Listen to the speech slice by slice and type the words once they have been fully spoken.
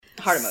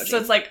Heart emoji. So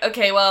it's like,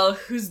 okay, well,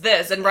 who's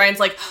this? And Ryan's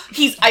like,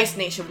 he's Ice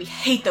Nation. We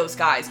hate those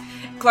guys.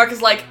 Clark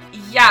is like,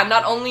 yeah,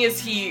 not only is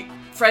he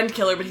friend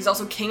killer, but he's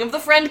also king of the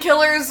friend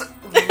killers.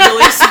 Really,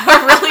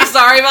 really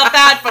sorry about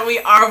that, but we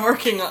are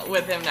working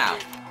with him now.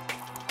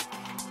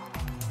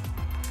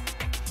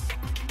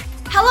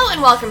 Hello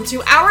and welcome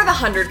to Our The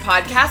 100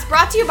 podcast,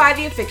 brought to you by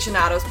the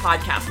AFICTIONADOS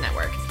podcast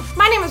network.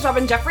 My name is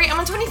Robin Jeffrey.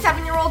 I'm a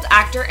 27-year-old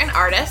actor and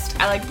artist.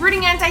 I like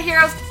brooding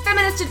anti-heroes,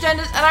 feminist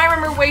agendas, and I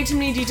remember way too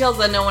many details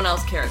that no one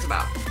else cares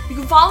about. You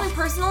can follow me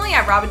personally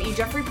at Robin E.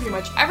 Jeffrey pretty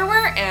much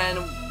everywhere, and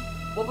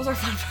what was our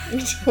fun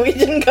fact? We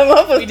didn't come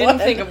up with one. We didn't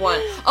think of one.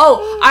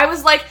 Oh, I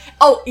was like,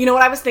 you know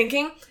what I was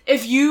thinking?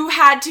 If you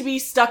had to be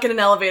stuck in an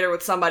elevator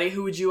with somebody,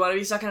 who would you want to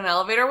be stuck in an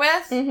elevator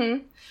with?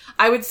 Mm-hmm.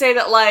 I would say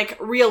that, like,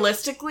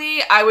 realistically,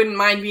 I wouldn't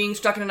mind being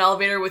stuck in an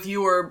elevator with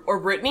you or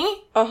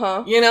Brittany.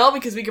 Uh-huh. You know,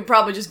 because we could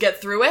probably just get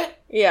through it.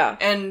 Yeah.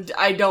 And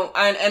I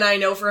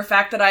know for a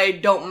fact that I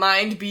don't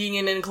mind being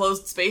in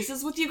enclosed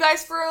spaces with you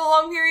guys for a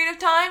long period of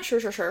time.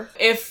 Sure.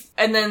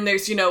 And then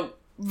there's,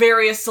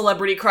 various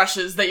celebrity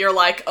crushes that you're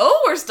like,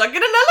 oh, we're stuck in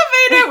an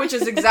elevator, which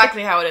is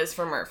exactly how it is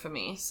for Murph and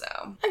me, so.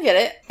 I get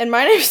it. And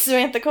my name is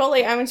Samantha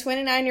Coley. I'm a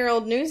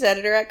 29-year-old news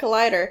editor at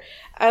Collider.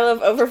 I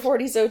love over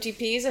 40s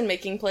OTPs and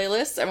making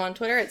playlists. I'm on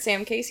Twitter at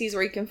Sam Casey's,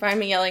 where you can find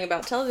me yelling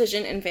about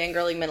television and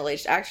fangirling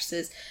middle-aged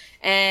actresses.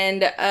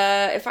 And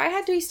if I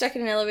had to be stuck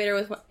in an elevator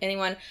with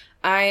anyone,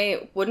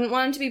 I wouldn't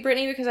want it to be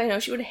Brittany because I know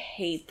she would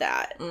hate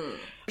that.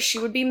 She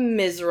would be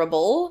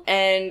miserable,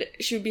 and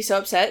she would be so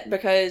upset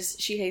because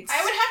she hates...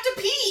 I would have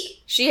to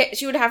pee!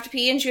 She would have to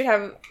pee, and she would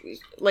have,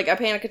 like, a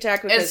panic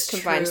attack because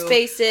confined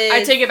spaces.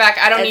 I take it back.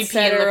 I don't need pee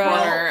in the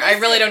corner. I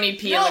really don't need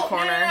pee in the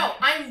corner. No.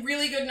 I'm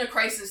really good in a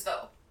crisis,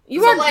 though.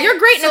 You're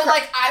great in a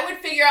crisis. I would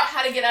figure out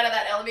how to get out of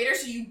that elevator,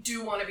 so you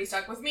do want to be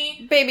stuck with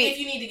me. Baby. If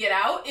you need to get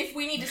out. If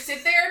we need to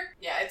sit there,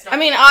 yeah, it's not... I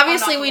mean,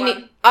 obviously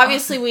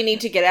we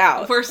need to get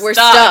out. We're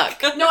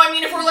stuck. No, I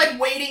mean, if we're, like,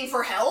 waiting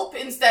for help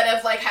instead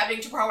of, like, having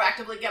to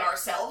proactively get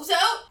ourselves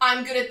out,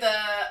 I'm good at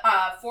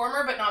the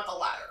former, but not the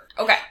latter.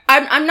 Okay.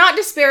 I'm not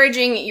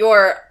disparaging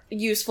your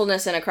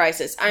usefulness in a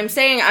crisis. I'm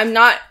saying I'm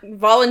not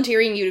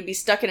volunteering you to be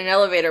stuck in an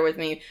elevator with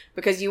me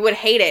because you would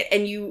hate it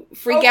and you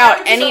freak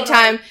out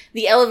anytime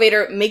the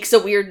elevator makes a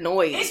weird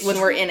noise when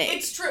we're in it.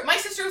 It's true. My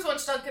sister was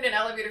once stuck in an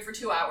elevator for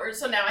 2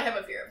 hours, so now I have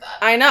a fear of that.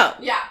 I know.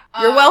 Yeah.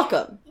 You're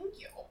welcome. Thank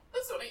you.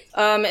 That's so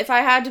nice. If I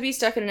had to be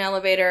stuck in an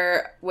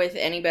elevator with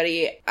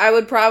anybody, I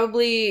would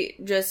probably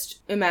just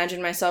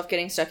imagine myself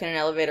getting stuck in an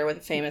elevator with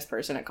a famous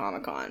person at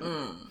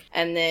Comic-Con.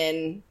 And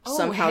then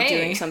somehow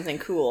doing something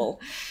cool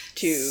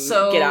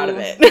to get out of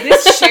it.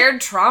 This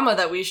shared trauma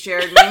that we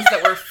shared means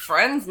that we're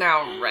friends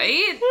now,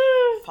 right?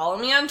 Follow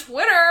me on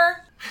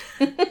Twitter.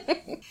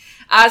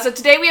 So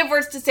today we have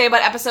words to say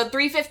about episode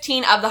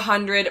 315 of the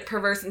 100,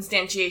 Perverse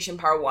Instantiation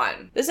Part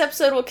 1. This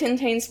episode will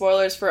contain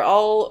spoilers for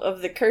all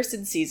of the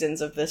cursed seasons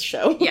of this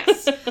show.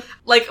 Yes.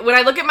 Like, when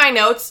I look at my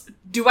notes,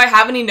 do I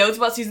have any notes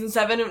about season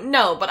 7?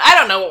 No, but I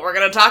don't know what we're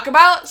going to talk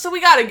about, so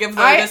we gotta give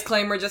the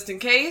disclaimer just in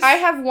case. I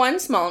have one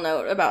small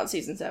note about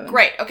season 7.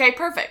 Great. Okay,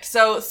 perfect.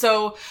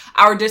 So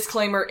our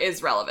disclaimer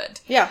is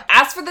relevant. Yeah.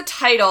 As for the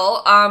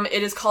title,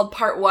 it is called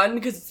Part 1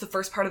 because it's the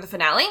first part of the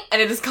finale,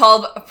 and it is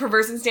called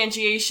Perverse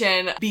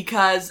Instantiation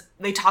because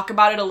they talk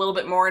about it a little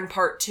bit more in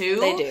Part 2.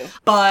 They do.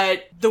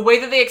 But the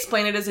way that they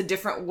explain it is a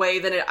different way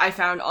than I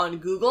found on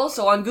Google.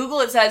 So on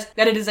Google it says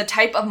that it is a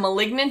type of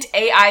malignant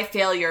AI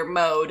failure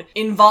mode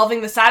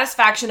involving the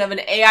satisfaction of an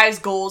AI's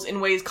goals in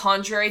ways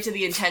contrary to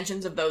the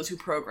intentions of those who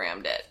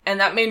programmed it. And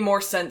that made more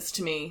sense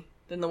to me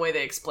than the way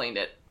they explained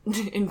it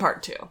in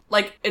Part 2.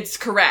 Like, it's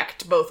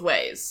correct both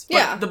ways.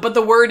 But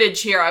the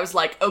wordage here, I was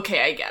like,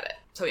 okay, I get it.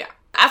 So yeah.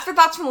 As for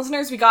thoughts from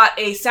listeners, we got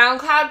a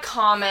SoundCloud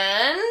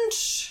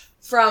comment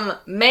from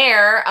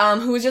Mare,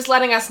 who was just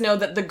letting us know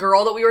that the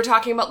girl that we were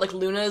talking about, like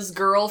Luna's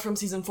girl from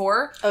season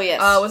 4,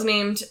 was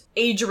named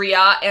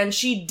Adria, and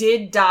she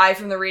did die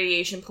from the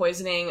radiation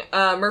poisoning.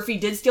 Murphy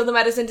did steal the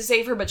medicine to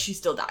save her, but she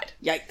still died.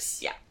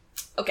 Yikes. Yeah.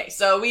 Okay,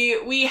 so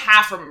we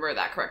half remember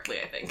that correctly,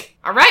 I think.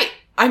 All right.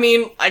 I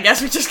mean, I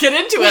guess we just get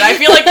into it. I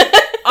feel like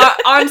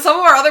on some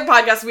of our other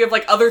podcasts, we have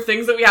like other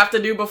things that we have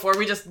to do before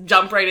we just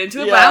jump right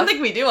into it, but I don't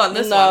think we do on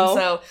this one,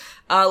 so...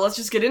 let's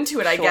just get into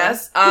it, I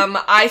guess.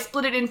 I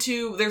split it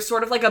into, there's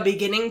sort of like a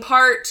beginning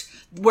part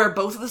where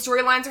both of the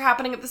storylines are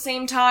happening at the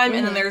same time,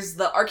 and then there's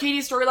the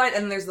Arcadia storyline,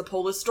 and then there's the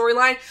Polis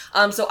storyline.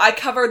 So I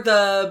covered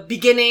the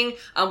beginning,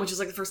 which is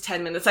like the first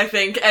 10 minutes, I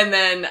think, and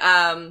then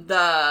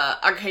the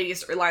Arcadia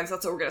storyline, so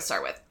that's what we're gonna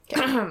start with.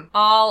 Okay.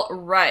 All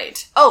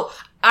right. Oh,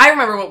 I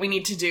remember what we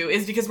need to do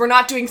is because we're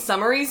not doing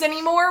summaries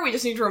anymore, we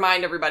just need to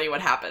remind everybody what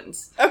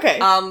happens. Okay.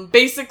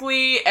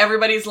 Basically,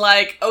 everybody's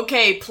like,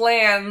 okay,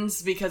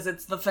 plans, because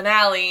it's the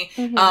finale.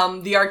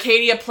 The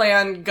Arcadia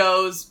plan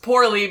goes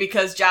poorly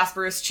because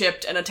Jasper is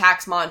chipped and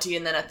attacks Monty,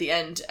 and then at the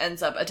end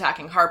ends up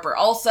attacking Harper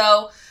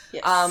also.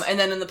 Yes. And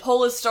then in the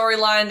Polis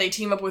storyline, they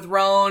team up with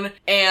Roan,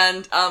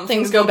 and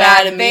things go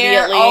bad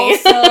immediately.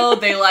 Also,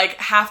 they like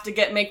have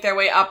to make their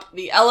way up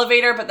the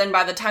elevator, but then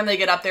by the time they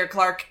get up there,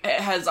 Clark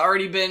has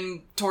already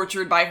been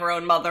tortured by her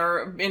own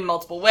mother in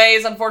multiple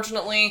ways,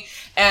 unfortunately.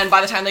 And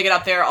by the time they get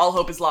up there, all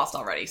hope is lost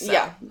already. So.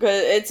 Yeah,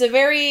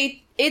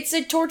 it's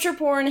a torture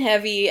porn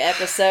heavy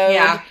episode.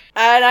 Yeah.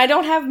 And I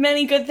don't have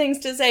many good things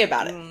to say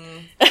about it.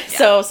 Yeah.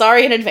 So,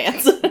 sorry in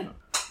advance.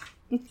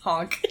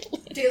 Honk.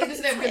 Taylor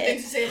doesn't have good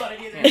things to say about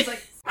it either. It's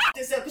like,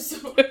 this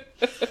episode.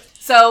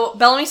 So,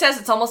 Bellamy says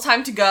it's almost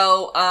time to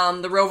go.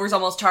 The rover's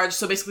almost charged,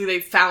 so basically they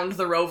found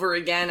the rover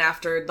again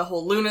after the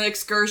whole Luna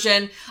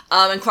excursion.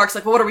 And Clark's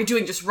like, well, what are we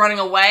doing? Just running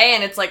away?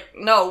 And it's like,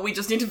 no, we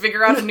just need to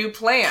figure out a new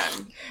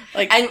plan.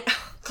 And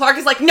Clark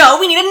is like, no,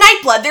 we need a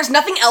Nightblood. There's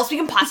nothing else we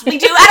can possibly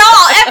do at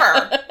all,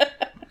 ever.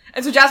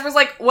 And so Jasper's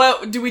like,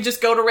 what, do we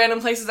just go to random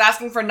places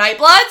asking for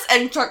Nightbloods?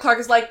 And Clark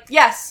is like,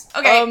 yes,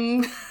 okay.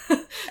 Do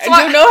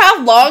you know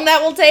how long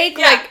that will take?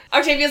 Yeah. Like,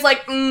 Octavia's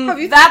like,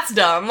 that's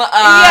dumb.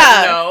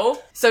 No.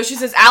 So she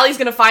says, Allie's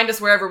gonna find us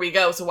wherever we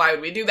go, so why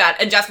would we do that?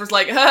 And Jasper's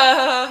like,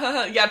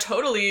 yeah,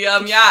 totally. Yeah,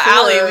 sure.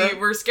 Allie,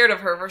 we're scared of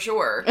her for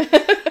sure.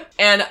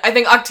 And I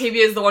think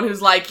Octavia is the one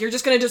who's like, you're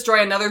just gonna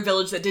destroy another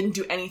village that didn't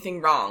do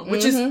anything wrong,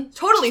 which is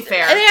totally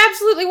fair. And they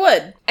absolutely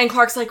would. And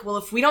Clark's like, well,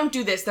 if we don't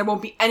do this, there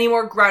won't be any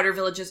more Grouter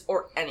villages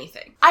or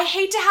anything. I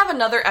hate to have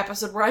another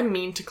episode where I'm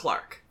mean to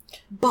Clark,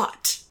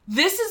 but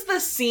this is the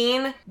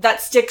scene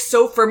that sticks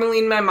so firmly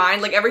in my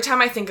mind. Like, every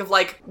time I think of,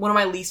 like, one of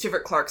my least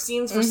favorite Clark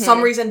scenes, for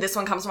some reason this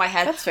one comes to my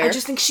head. That's fair. I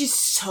just think she's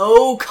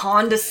so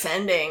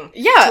condescending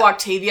to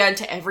Octavia and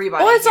to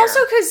everybody. Well, it's here. also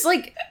because,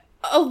 like,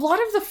 a lot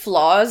of the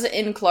flaws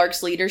in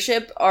Clark's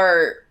leadership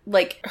are,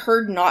 like,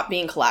 her not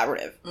being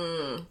collaborative.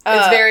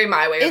 It's very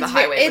my way or the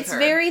highway with her. It's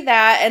very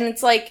that, and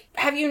it's like,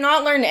 have you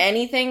not learned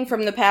anything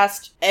from the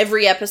past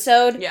every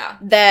episode? Yeah.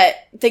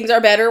 That things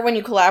are better when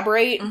you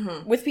collaborate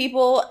with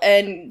people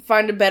and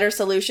find a better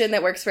solution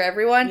that works for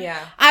everyone?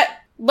 Yeah.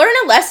 Learn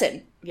a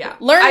lesson. Yeah.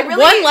 Learn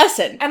one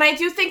lesson. And I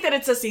do think that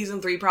it's a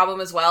season 3 problem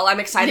as well. I'm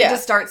excited to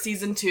start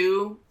season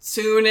 2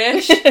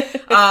 soonish.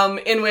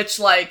 In which,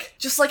 like,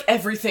 just, like,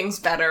 everything's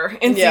better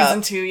in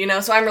season 2, you know?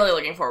 So I'm really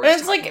looking forward to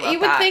it's like, you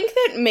would think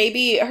that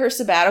maybe her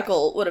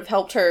sabbatical would have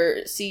helped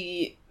her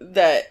see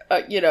that,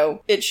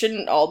 it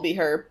shouldn't all be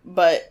her,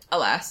 but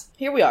alas.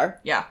 Here we are.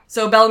 Yeah.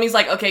 So Bellamy's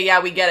like, okay, yeah,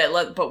 we get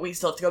it, but we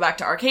still have to go back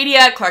to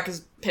Arcadia. Clark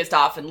is pissed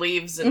off and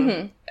leaves,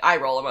 and eye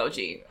roll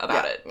emoji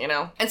about it, you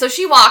know? And so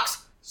she walks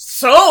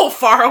so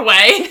far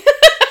away.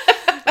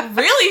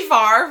 Really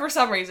far, for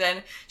some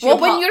reason.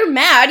 When you're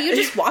mad, you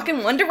just walk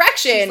in one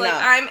direction. She's like,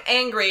 I'm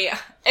angry.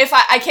 If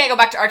I can't go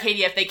back to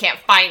Arcadia if they can't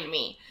find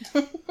me.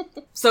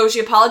 So she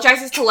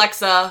apologizes to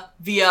Lexa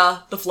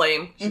via the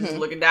flame. She's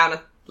looking down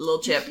at the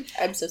little chip.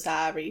 I'm so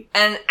sorry.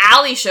 And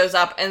Allie shows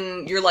up,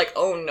 and you're like,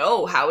 oh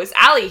no, how is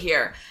Allie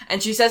here?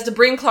 And she says to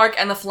bring Clark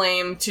and the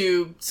flame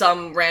to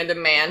some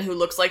random man who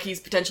looks like he's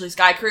potentially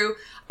Sky Crew.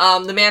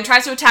 The man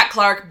tries to attack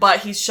Clark, but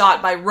he's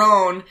shot by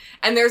Roan,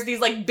 and there's these,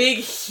 like, big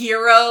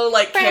hero,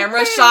 like,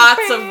 camera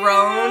shots of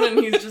Roan, and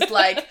he's just,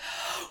 like,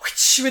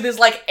 with his,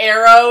 like,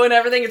 arrow and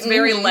everything. It's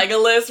very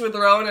Legolas with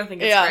Roan. I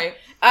think it's great.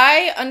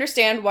 I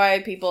understand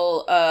why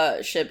people,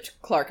 shipped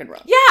Clark and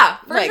Roan. Yeah,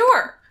 for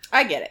sure.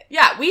 I get it.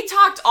 Yeah, we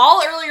talked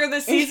all earlier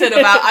this season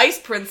about Ice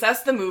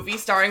Princess, the movie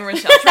starring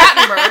Rochelle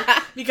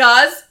Trachtenberg,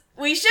 because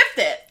we shipped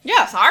it.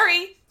 Yeah.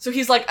 Sorry. So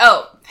he's like,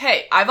 oh,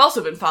 hey, I've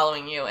also been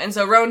following you. And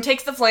so Roan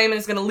takes the flame and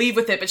is going to leave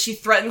with it, but she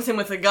threatens him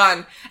with a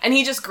gun. And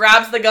he just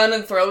grabs the gun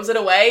and throws it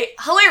away.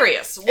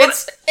 Hilarious. He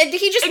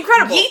just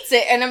incredible. Yeets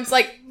it, and I'm just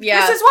like,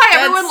 yeah. This is why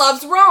everyone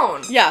loves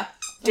Roan. Yeah.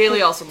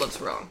 Daly also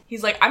loves Roan.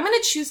 He's like, I'm going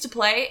to choose to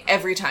play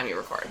every time you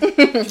record.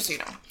 Just so you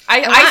know.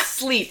 I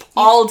sleep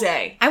all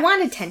day. I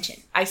want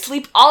attention. I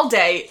sleep all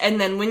day, and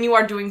then when you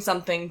are doing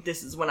something,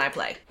 this is when I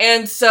play.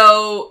 And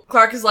so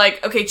Clark is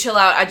like, okay, chill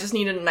out, I just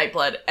need a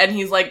Nightblood. And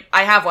he's like,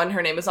 I have one,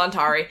 her name is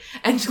Antari.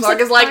 And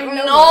Clark is like, no!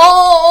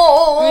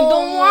 I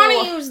don't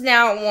want to use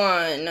that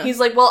one. He's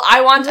like, well,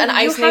 I want an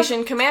Ice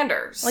Nation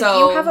commander.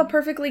 So you have a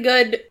perfectly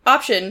good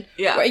option.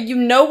 Yeah. Where you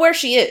know where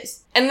she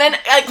is. And then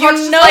Clark's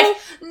just like,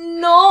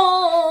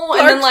 no!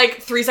 And then, like,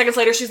 3 seconds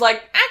later, she's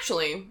like,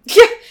 actually.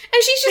 Yeah,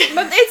 and she's just,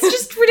 but it's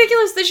just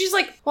ridiculous that she's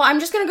like, well, I'm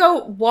just gonna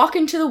go walk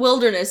into the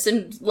wilderness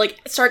and, like,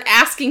 start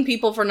asking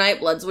people for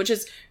Nightbloods, which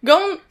has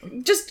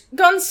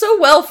gone so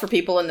well for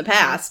people in the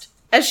past.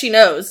 As she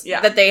knows,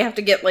 that they have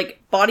to get,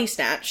 like, body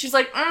snatched. She's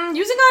like,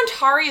 using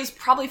Antari is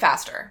probably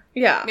faster.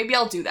 Yeah. Maybe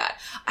I'll do that.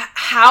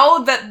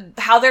 How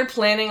they're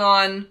planning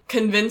on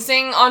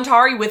convincing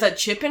Antari with a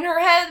chip in her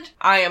head?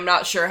 I am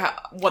not sure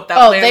what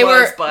that plan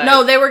was, but...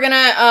 No, they were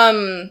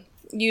gonna,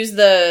 use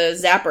the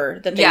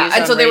zapper that they used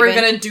and so on they Raven.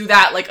 were gonna do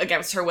that, like,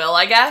 against her will,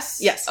 I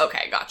guess? Yes.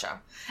 Okay,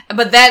 gotcha.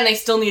 But then they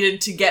still needed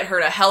to get her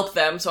to help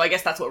them, so I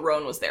guess that's what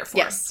Roan was there for.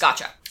 Yes.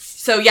 Gotcha.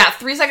 So yeah,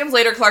 3 seconds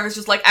later, Clark is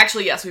just like,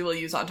 actually, yes, we will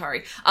use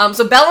Antari.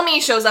 So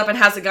Bellamy shows up and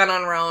has a gun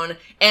on Roan,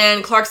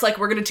 and Clark's like,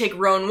 we're gonna take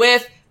Roan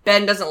with.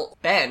 Ben.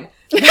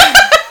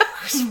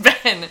 Who's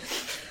Ben?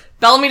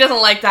 Bellamy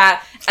doesn't like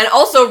that, and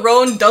also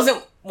Roan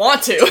doesn't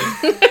want to.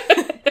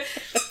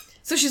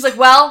 she's like,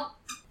 well,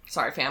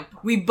 sorry, fam.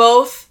 We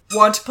both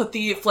want to put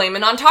the flame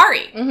in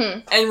Antari.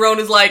 Mm-hmm. And Roan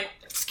is like,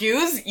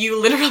 excuse?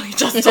 You literally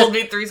just told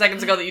me 3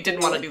 seconds ago that you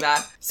didn't want to do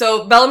that.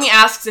 So Bellamy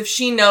asks if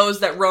she knows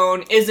that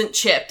Roan isn't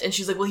chipped. And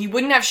she's like, well, he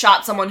wouldn't have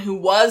shot someone who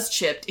was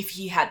chipped if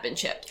he had been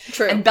chipped.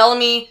 True. And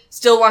Bellamy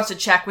still wants to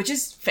check, which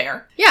is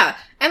fair. Yeah.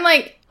 And,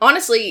 like,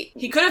 honestly,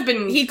 He could have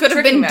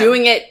been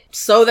doing it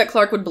so that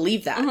Clark would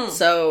believe that. Mhm.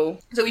 So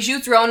he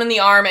shoots Roan in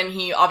the arm, and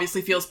he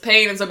obviously feels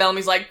pain, and so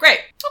Bellamy's like, great,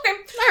 okay.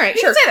 all right,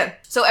 You sure. can say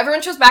that. So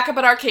everyone shows back up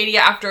at Arcadia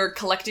after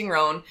collecting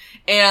Roan,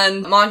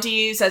 and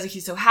Monty says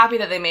he's so happy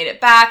that they made it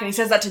back, and he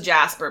says that to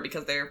Jasper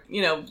because they're,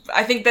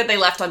 I think that they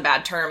left on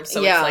bad terms,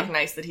 so Yeah. it's, like,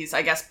 nice that he's,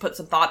 I guess, put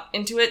some thought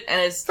into it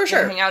and is For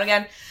sure. hang out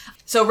again.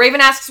 So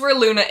Raven asks where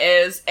Luna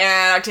is,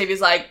 and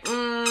Octavia's like,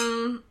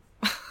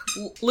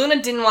 Luna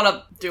didn't want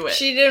to do it.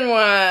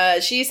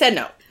 She said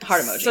no.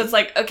 Heart emoji. So it's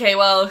like, okay,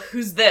 well,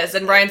 who's this?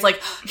 And Brian's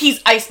like, he's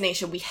Ice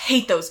Nation. We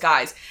hate those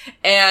guys.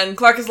 And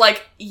Clark is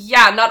like,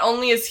 yeah, not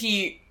only is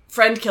he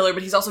friend killer,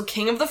 but he's also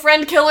king of the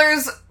friend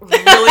killers.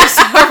 Really,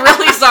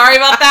 really sorry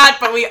about that,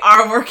 but we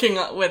are working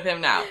with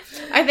him now.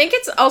 I think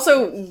it's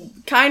also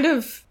kind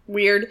of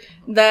weird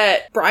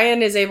that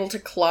Brian is able to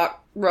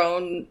clock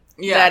Roan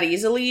that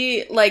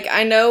easily. Like,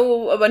 I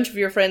know a bunch of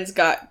your friends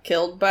got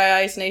killed by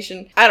Ice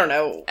Nation. I don't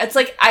know. It's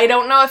like, I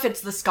don't know if it's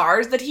the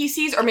scars that he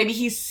sees, or maybe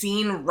he's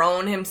seen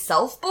Roan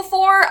himself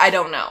before. I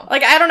don't know.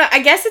 Like, I don't know.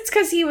 I guess it's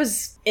because he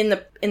was in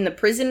the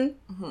prison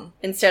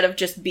instead of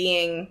just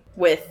being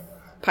with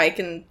Pike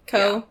and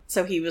Co. Yeah.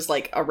 So he was,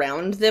 like,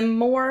 around them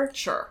more.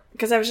 Sure.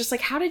 Because I was just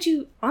like, how did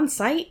you... On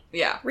site?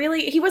 Yeah.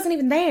 Really? He wasn't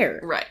even there.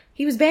 Right.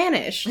 He was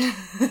banished.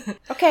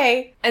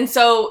 Okay. And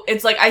so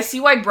it's like, I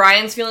see why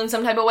Brian's feeling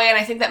some type of way, and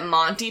I think that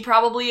Monty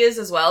probably is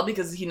as well,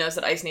 because he knows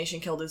that Ice Nation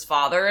killed his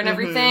father and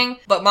everything.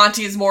 But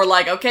Monty is more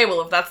like, okay,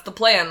 well, if that's the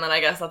plan, then I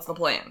guess that's the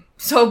plan.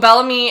 So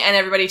Bellamy and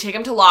everybody take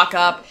him to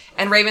lockup,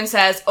 and Raven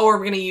says, oh,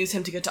 we're gonna use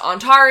him to get to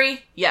Antari.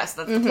 Yes,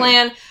 that's the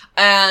plan.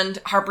 And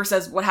Harper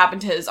says, what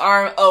happened to his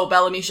arm? Oh,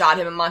 Bellamy shot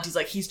him, and Monty's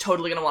like, he's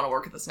totally gonna want to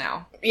work with us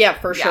now. Yeah,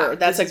 for sure.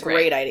 That's a this is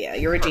great idea.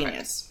 You're a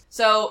genius.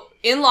 So,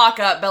 in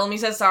lockup, Bellamy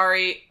says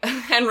sorry,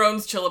 and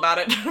Roan's chill about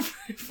it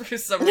for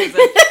some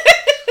reason.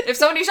 If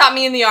somebody shot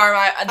me in the arm,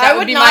 that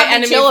would be my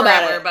enemy chill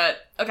about forever, it.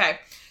 but okay.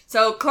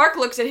 So, Clark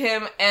looks at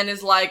him and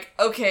is like,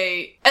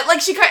 okay,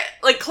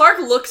 and Clark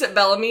looks at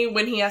Bellamy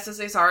when he has to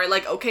say sorry,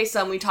 like, okay,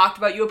 son, we talked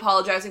about you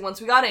apologizing once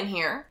we got in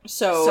here.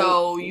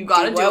 So you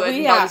gotta do it.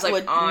 And Bellamy's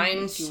like,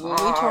 I'm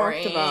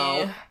sorry. We talked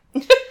about.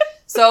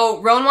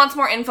 So, Roan wants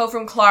more info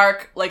from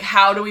Clark, like,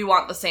 how do we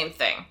want the same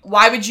thing?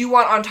 Why would you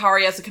want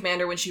Antari as a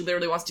commander when she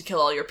literally wants to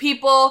kill all your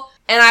people?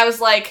 And I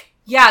was like,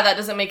 yeah, that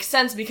doesn't make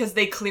sense because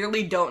they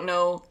clearly don't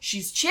know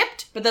she's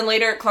chipped. But then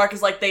later, Clark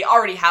is like, they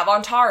already have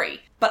Antari.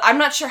 But I'm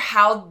not sure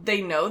how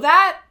they know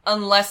that,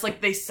 unless,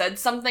 like, they said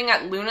something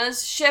at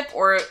Luna's ship,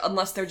 or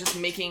unless they're just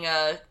making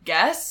a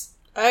guess.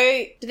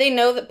 Do they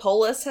know that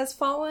Polis has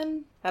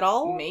fallen at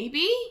all?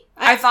 Maybe?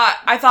 I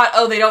thought,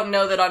 oh, they don't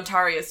know that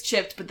Antari is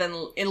chipped, but then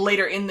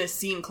later in this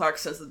scene, Clark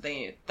says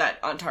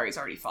that Antari's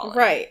already fallen.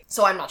 Right.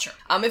 So I'm not sure.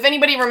 If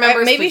anybody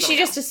remembers, maybe please let she me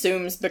know. just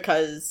assumes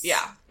because...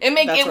 Yeah.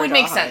 It would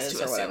make sense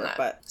to assume that.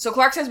 But... So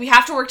Clark says we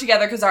have to work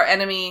together because our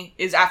enemy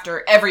is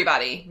after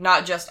everybody,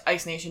 not just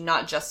Ice Nation,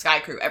 not just Sky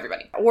Crew,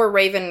 everybody. Or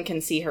Raven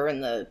can see her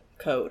in the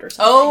code or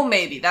something. Oh,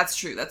 maybe. That's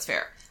true. That's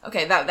fair.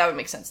 Okay, that would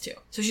make sense too.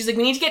 So she's like,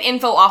 we need to get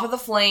info off of the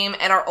flame,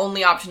 and our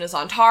only option is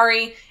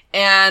Antari.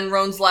 And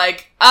Roan's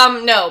like,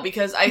 no,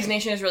 because Ice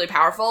Nation is really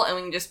powerful, and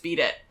we can just beat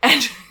it.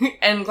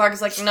 And Clark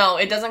is like, no,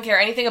 it doesn't care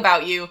anything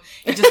about you.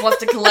 It just wants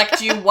to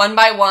collect you one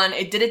by one.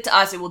 It did it to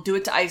us. It will do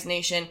it to Ice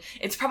Nation.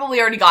 It's probably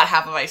already got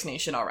half of Ice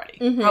Nation already.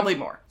 Probably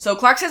more. So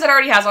Clark says it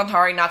already has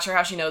Antari. Not sure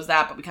how she knows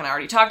that, but we kind of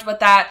already talked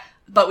about that.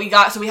 But we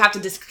have to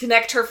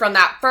disconnect her from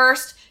that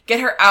first,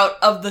 get her out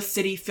of the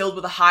city filled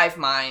with a hive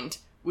mind,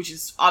 which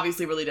is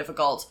obviously really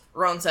difficult.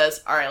 Roan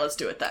says, all right, let's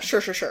do it then.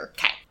 Sure.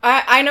 Okay.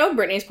 I know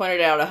Brittany's pointed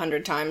it out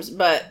 100 times,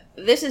 but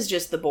this is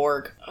just the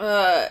Borg.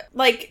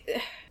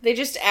 They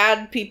just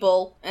add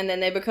people, and then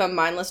they become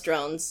mindless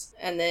drones.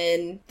 And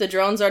then the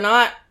drones are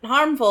not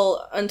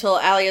harmful until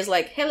Allie is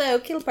like, hello,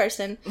 kill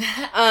person.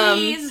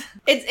 Please.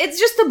 It's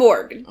just the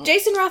Borg.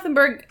 Jason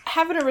Rothenberg,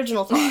 have an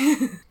original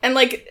thought. And,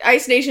 like,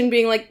 Ice Nation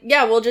being like,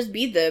 yeah, we'll just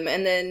beat them.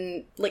 And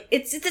then, like,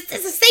 it's the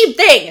same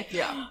thing.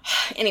 Yeah.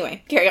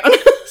 Anyway, carry on.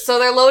 So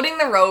they're loading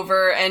the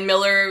rover, and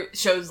Miller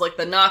shows, like,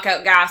 the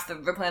knockout gas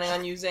that they're planning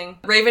on using.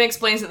 Raven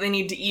explains that they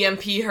need to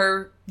EMP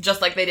her,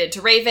 just like they did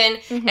to Raven.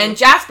 And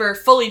Jasper,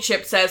 fully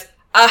chipped, says,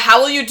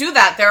 how will you do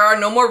that? There are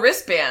no more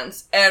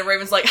wristbands. And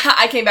Raven's like,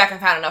 I came back and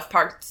found enough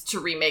parts to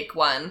remake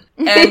one.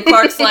 And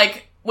Clark's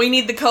like, we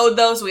need the code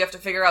though, so we have to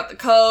figure out the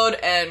code.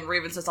 And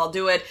Raven says, I'll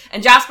do it.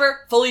 And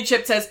Jasper, fully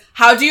chipped, says,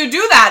 how do you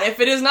do that if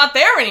it is not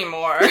there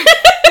anymore?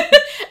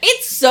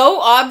 It's so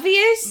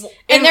obvious.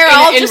 In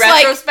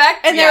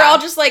retrospect, they're all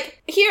just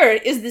like, here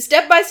is the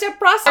step-by-step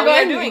process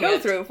we're going to go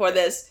through for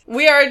this.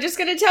 We are just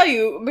going to tell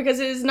you, because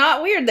it is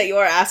not weird that you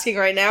are asking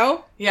right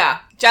now. Yeah.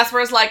 Jasper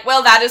is like,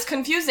 well, that is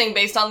confusing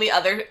based on the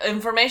other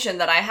information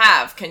that I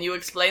have. Can you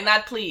explain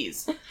that,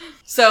 please?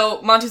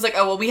 So Monty's like,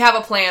 oh, well, we have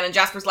a plan. And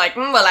Jasper's like,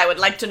 well, I would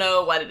like to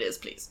know what it is,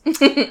 please.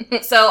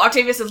 So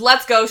Octavia says,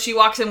 let's go. She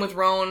walks in with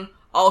Roan,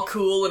 all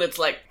cool, and it's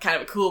like kind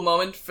of a cool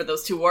moment for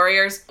those two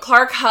warriors.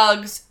 Clark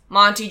hugs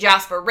Monty,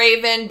 Jasper,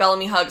 Raven.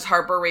 Bellamy hugs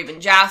Harper,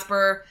 Raven,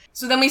 Jasper.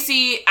 So then we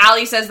see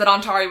Allie says that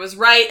Antari was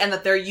right and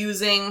that they're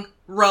using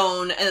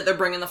Roan and that they're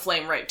bringing the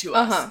flame right to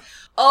us. Uh-huh.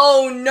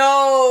 Oh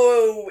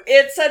no!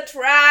 It's a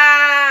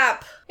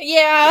trap!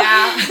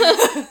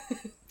 Yeah.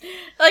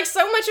 Like,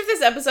 so much of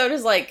this episode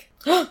is like,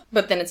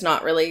 but then it's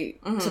not really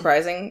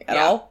surprising at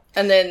all.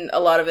 And then a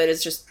lot of it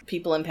is just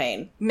people in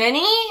pain.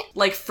 Many,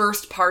 like,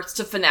 first parts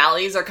to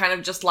finales are kind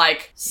of just,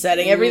 like...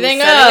 Setting everything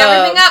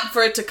up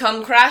for it to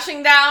come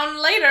crashing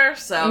down later.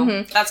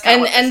 So, that's kind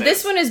of what And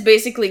this one is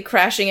basically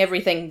crashing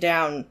everything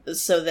down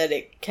so that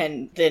it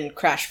can then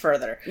crash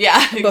further.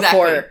 Yeah, exactly.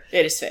 Before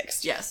it is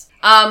fixed. Yes.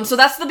 So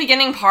that's the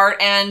beginning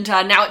part, and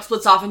now it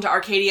splits off into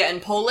Arcadia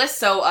and Polis,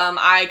 so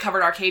I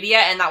covered Arcadia,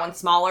 and that one's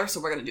smaller, so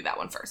we're gonna do that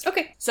one first.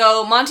 Okay.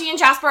 So Monty and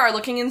Jasper are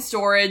looking in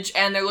storage,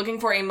 and they're looking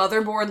for a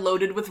motherboard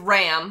loaded with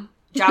RAM.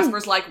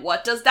 Jasper's like,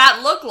 what does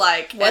that look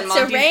like? What's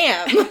a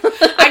RAM?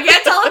 I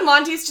can't tell if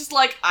Monty's just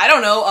like, I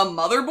don't know, a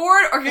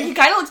motherboard? Or he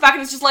kind of looks back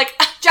and it's just like,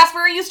 Jasper,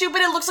 are you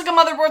stupid? It looks like a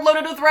motherboard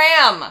loaded with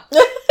RAM.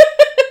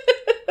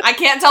 I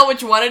can't tell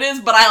which one it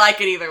is, but I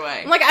like it either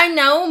way. Like, I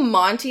know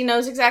Monty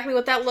knows exactly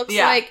what that looks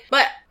like,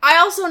 but I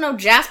also know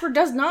Jasper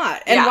does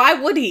not. And why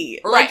would he?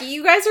 Right. Like,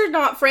 you guys are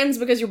not friends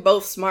because you're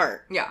both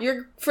smart. Yeah.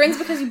 You're friends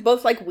because you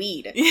both like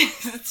weed.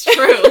 Yes, it's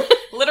true.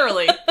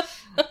 Literally.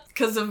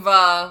 Because of,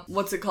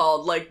 what's it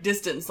called? Like,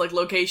 distance, like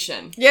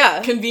location.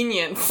 Yeah.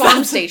 Convenience.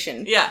 Farm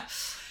station. Yeah.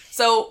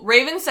 So,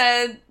 Raven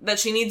said that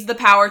she needs the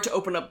power to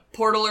open a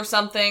portal or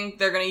something.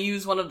 They're gonna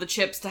use one of the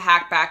chips to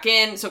hack back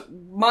in. So,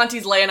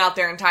 Monty's laying out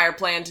their entire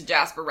plan to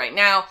Jasper right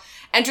now.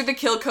 Enter the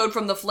kill code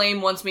from the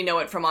flame once we know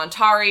it from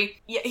Antari.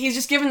 Yeah, he's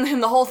just giving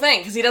him the whole thing,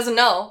 because he doesn't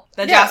know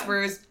that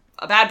Jasper is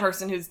a bad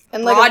person who's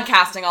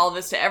broadcasting all of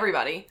this to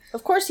everybody.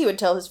 Of course he would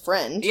tell his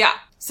friend. Yeah.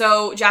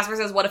 So, Jasper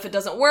says, what if it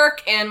doesn't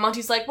work? And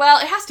Monty's like, well,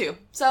 it has to.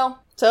 So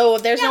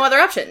there's no other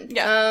option.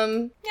 Yeah.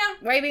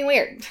 Why are you being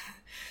weird?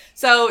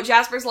 So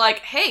Jasper's like,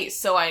 hey,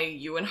 so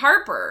you and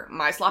Harper,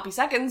 my sloppy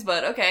seconds,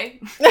 but okay.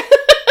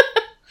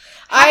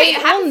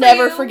 I will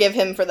never forgive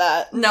him for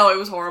that. No, it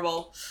was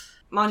horrible.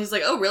 Monty's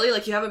like, oh, really?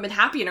 Like, you haven't been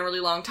happy in a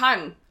really long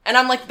time. And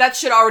I'm like, that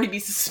should already be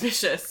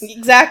suspicious.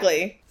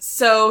 Exactly.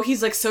 So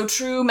he's like, so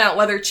true, Mount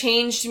Weather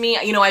changed me.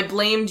 You know, I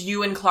blamed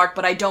you and Clark,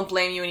 but I don't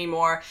blame you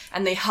anymore.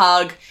 And they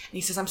hug. And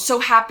he says, I'm so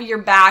happy you're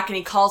back. And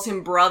he calls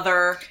him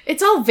brother.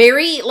 It's all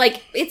very,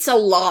 like, it's a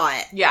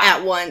lot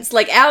at once.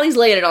 Like, Allie's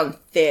laying it on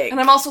thick.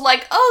 And I'm also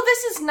like, oh,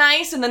 this is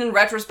nice. And then in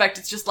retrospect,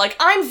 it's just like,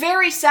 I'm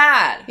very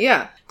sad.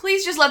 Yeah.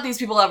 Please just let these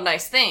people have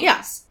nice things.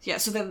 Yeah. Yeah,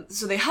 so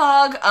they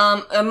hug.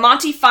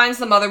 Monty finds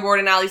the motherboard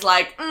and Allie's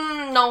like,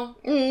 no.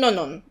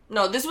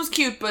 No, this was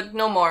cute, but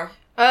no more.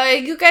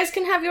 You guys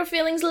can have your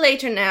feelings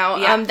later now.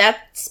 Yeah.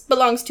 That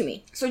belongs to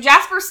me. So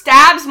Jasper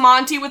stabs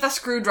Monty with a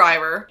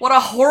screwdriver. What a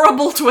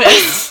horrible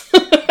twist.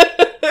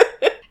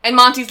 And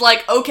Monty's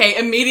like, okay,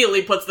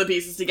 immediately puts the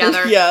pieces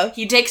together. Yeah.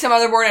 He takes the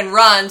motherboard and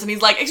runs, and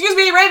he's like, excuse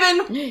me,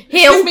 Raven!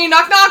 Heal. Excuse me,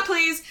 knock knock,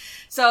 please!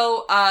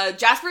 So,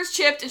 Jasper's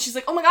chipped, and she's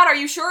like, oh my god, are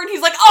you sure? And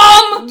he's like,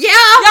 Yeah,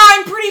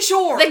 I'm pretty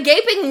sure! The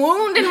gaping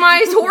wound in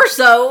my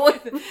torso would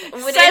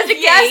indicate.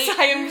 Yes,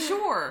 I am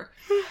sure.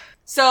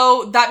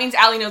 So, that means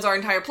Allie knows our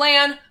entire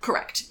plan.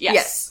 Correct.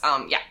 Yes.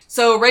 Yeah.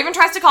 So, Raven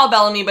tries to call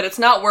Bellamy, but it's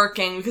not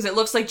working, because it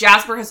looks like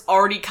Jasper has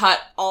already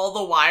cut all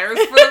the wires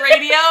for the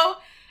radio.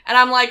 And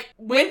I'm like,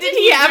 when did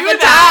he have the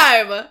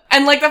time?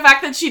 And, like, the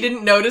fact that she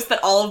didn't notice that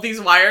all of these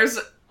wires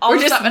all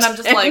just up, and I'm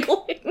just like...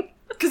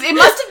 Because it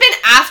must have been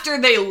after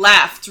they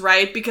left,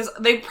 right? Because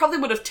they probably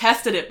would have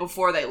tested it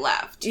before they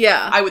left.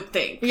 Yeah. I would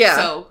think. Yeah.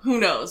 So, who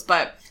knows?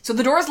 But, so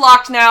the door's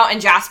locked now,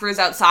 and Jasper is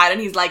outside, and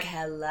he's like,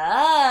 hello,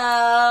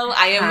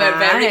 I am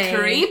very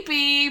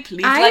creepy.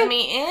 Please let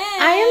me in.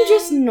 I am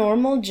just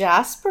normal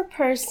Jasper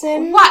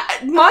person.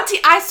 What? Monty,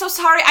 I'm so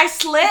sorry, I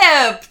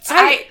slipped.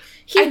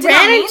 He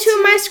ran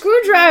into my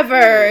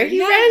screwdriver. He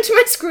ran into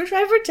my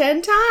screwdriver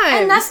 10 times.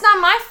 And that's not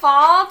my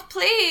fault.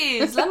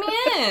 Please, let me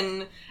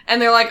in.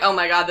 And they're like, oh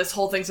my god, this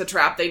whole thing's a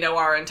trap. They know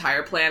our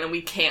entire plan and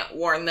we can't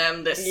warn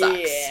them. This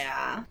sucks.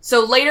 Yeah.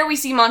 So later we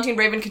see Monty and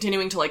Raven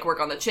continuing to like work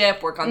on the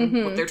chip, work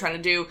on what they're trying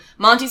to do.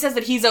 Monty says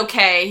that he's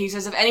okay. He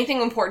says if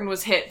anything important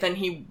was hit, then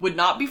he would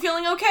not be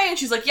feeling okay. And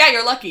she's like, yeah,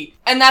 you're lucky.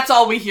 And that's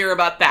all we hear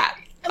about that.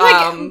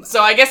 Like,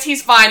 so I guess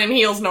he's fine and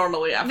heals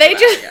normally after they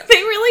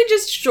really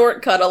just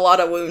shortcut a lot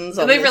of wounds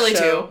on this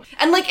show. Do.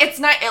 And like, it's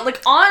not,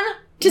 like on...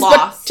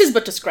 Tis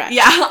but to scratch.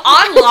 Yeah,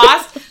 on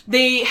Lost,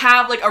 they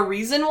have, like, a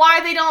reason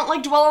why they don't,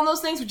 like, dwell on those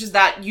things, which is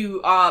that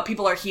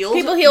people are healed.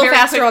 People heal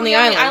faster on the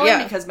island,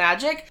 yeah. Because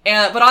magic.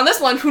 But on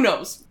this one, who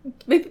knows?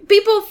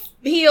 People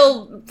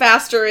heal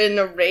faster in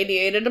a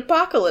radiated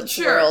apocalypse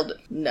Sure. world.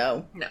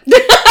 No.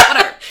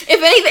 Whatever.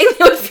 If anything,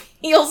 they would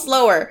heal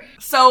slower.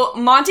 So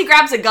Monty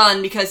grabs a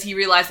gun because he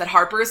realized that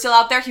Harper is still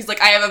out there. He's like,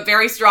 I have a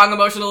very strong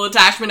emotional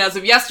attachment as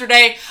of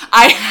yesterday.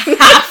 I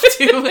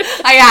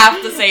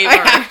have to save her.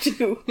 I have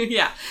to.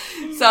 Yeah.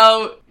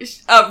 So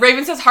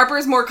Raven says Harper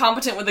is more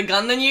competent with a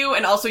gun than you,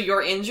 and also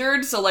you're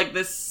injured, so like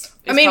this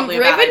is probably a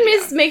bad Raven idea.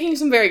 is making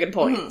some very good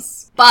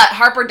points. Mm-hmm. But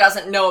Harper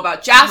doesn't know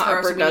about Jasper,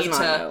 Harper so does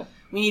not know.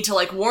 we need to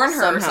like warn her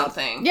or Somehow.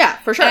 something. Yeah,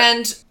 for sure.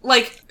 And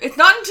like it's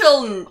not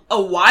until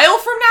a while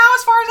from now,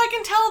 as far as I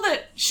can tell,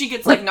 that she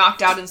gets like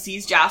knocked out and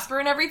sees Jasper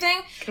and everything.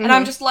 Mm-hmm. And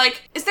I'm just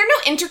like, is there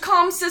no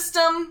intercom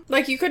system?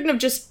 Like, you couldn't have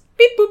just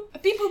beep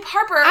boop. Beep boop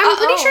Harper. I'm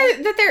pretty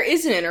sure that there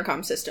is an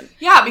intercom system.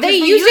 Yeah, because they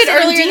used used it in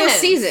earlier this Demons.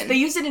 season. They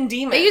used it in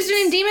Demons. They used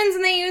it in Demons,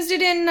 and they used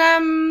it in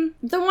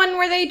the one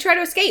where they try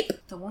to escape.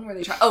 The one where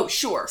they try. Oh,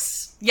 sure.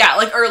 Yeah,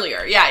 like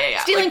earlier.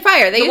 Yeah. Stealing like,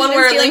 Fire. They the used one it in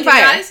where Stealing Lincoln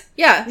Fire. dies?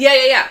 Yeah.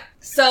 Yeah.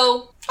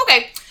 So,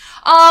 okay.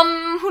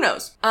 Who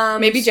knows?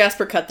 Maybe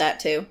Jasper cut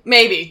that too.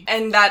 Maybe.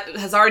 And that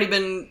has already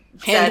been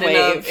said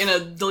Hand in a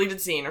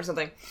deleted scene or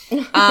something.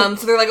 So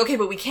they're like, okay,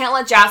 but we can't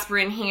let Jasper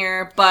in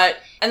here,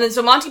 and then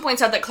so Monty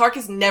points out that Clark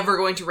is never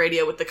going to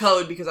radio with the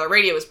code because our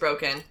radio is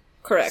broken.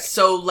 Correct.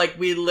 So, like,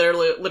 we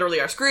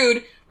literally are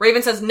screwed.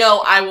 Raven says,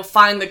 no, I will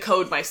find the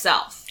code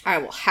myself. I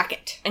will hack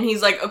it. And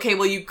he's like, okay,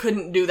 well, you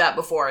couldn't do that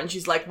before. And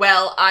she's like,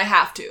 well, I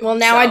have to. Well,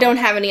 now I don't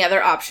have any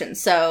other options,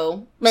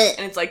 so... And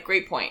it's like,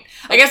 great point.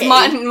 I guess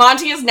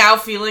Monty is now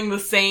feeling the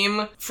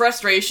same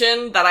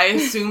frustration that I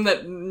assume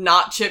that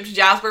not chipped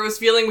Jasper was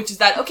feeling, which is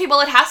that, okay, well,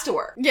 it has to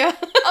work. Yeah.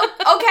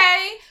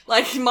 Okay.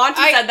 Like,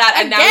 Monty said that,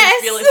 and now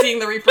he's seeing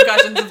the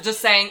repercussions of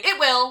just saying, it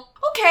will.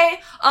 Okay.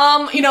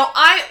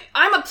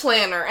 I'm a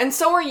planner, and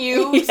so are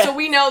you. Yeah. So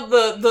we know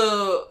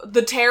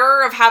the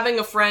terror of having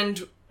a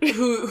friend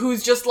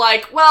who's just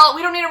like, well,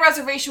 we don't need a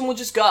reservation, we'll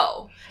just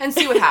go and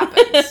see what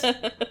happens.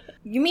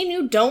 You mean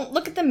you don't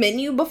look at the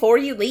menu before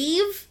you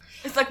leave?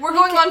 It's like, we're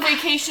going on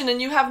vacation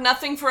and you have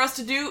nothing for us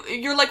to do.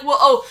 You're like,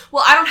 well,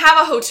 I don't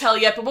have a hotel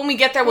yet, but when we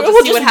get there, we'll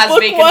just see what has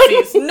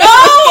vacancies. One.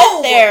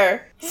 No! Get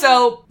there.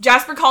 So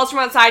Jasper calls from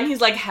outside and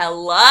he's like,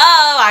 hello,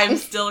 I'm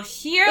still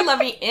here. Let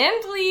me in,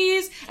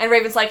 please. And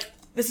Raven's like,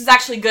 this is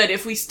actually good.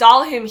 If we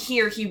stall him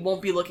here, he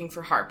won't be looking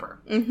for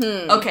Harper.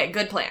 Mm-hmm. Okay,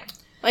 good plan.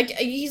 Like,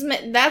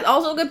 that's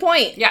also a good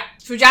point. Yeah.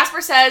 So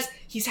Jasper says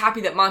he's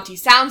happy that Monty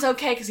sounds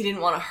okay because he didn't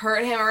want to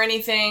hurt him or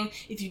anything.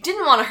 If you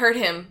didn't want to hurt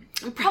him,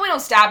 we probably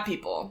don't stab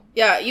people.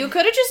 Yeah, you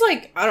could have just,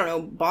 like, I don't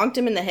know, bonked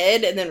him in the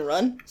head and then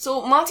run.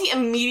 So Monty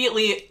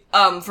immediately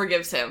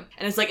forgives him.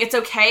 And it's like, it's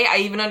okay. I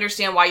even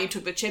understand why you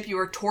took the chip. You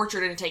were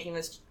tortured into taking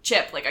this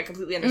chip. Like, I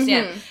completely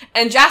understand. Mm-hmm.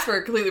 And Jasper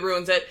completely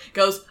ruins it.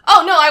 Goes,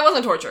 oh, no, I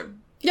wasn't tortured.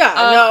 Yeah,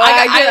 no,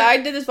 I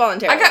did this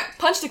voluntarily. I got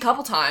punched a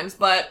couple times,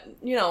 but,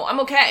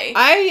 I'm okay.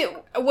 I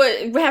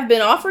have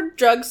been offered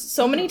drugs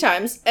so many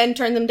times and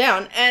turned them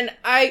down, and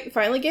I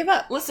finally gave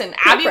up. Listen,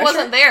 Abby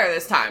wasn't there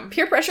this time.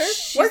 Peer pressure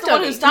She's the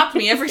one who stopped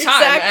me every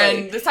time,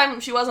 exactly. And this time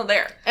she wasn't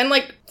there. And,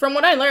 like, from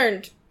what I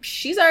learned,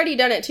 she's already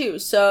done it too,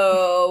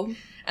 so...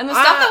 And the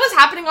stuff that was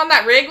happening on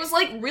that rig was,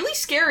 like, really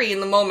scary in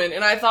the moment,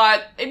 and I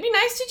thought, it'd be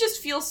nice to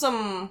just feel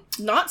some...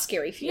 Not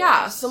scary feelings.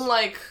 Yeah, some,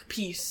 like,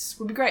 peace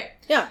would be great.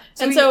 Yeah,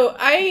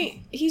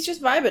 he's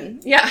just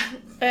vibing. Yeah.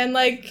 And,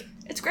 like...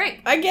 It's great.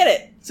 I get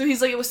it. So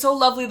he's like, it was so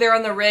lovely there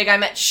on the rig, I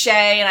met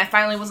Shay, and I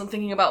finally wasn't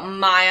thinking about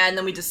Maya, and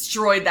then we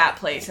destroyed that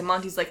place. And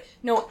Monty's like,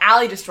 no,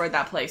 Allie destroyed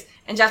that place.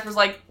 And Jasper's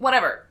like,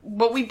 whatever,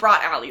 but we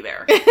brought Allie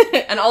there.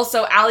 And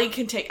also,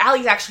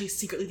 Allie's actually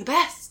secretly the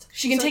best.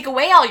 She can take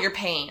away all your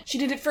pain. She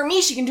did it for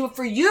me. She can do it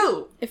for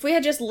you. If we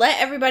had just let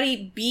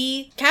everybody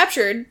be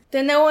captured,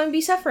 then no one would be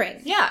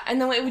suffering. Yeah,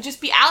 and then it would just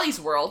be Allie's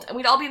world, and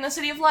we'd all be in the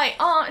City of Light.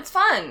 Oh, it's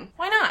fun.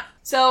 Why not?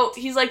 So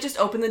he's like, just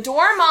open the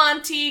door,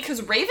 Monty,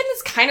 because Raven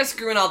is kind of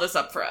screwing all this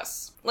up for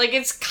us. Like,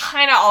 it's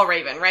kind of all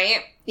Raven,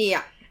 right?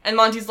 Yeah. And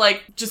Monty's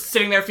like, just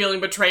sitting there feeling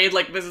betrayed,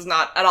 like this is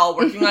not at all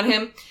working on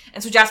him.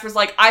 And so Jasper's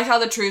like, I saw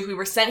the truth. We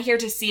were sent here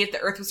to see if the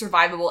Earth was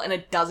survivable, and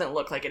it doesn't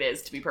look like it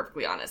is, to be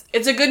perfectly honest.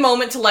 It's a good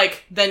moment to,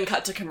 like, then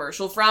cut to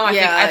commercial from.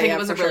 I think it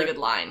was a really good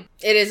line.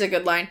 It is a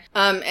good line.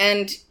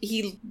 And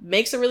he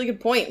makes a really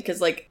good point,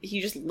 because, like,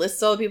 he just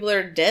lists all the people that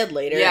are dead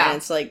later, and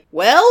it's like,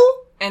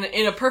 well... And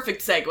in a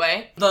perfect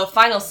segue, the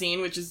final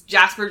scene, which is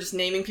Jasper just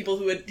naming people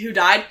who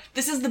died,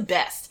 this is the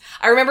best.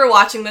 I remember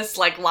watching this,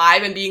 like,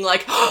 live and being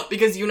like, oh,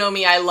 because you know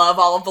me, I love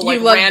all of the, like,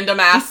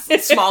 random-ass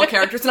small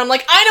characters, and I'm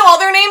like, I know all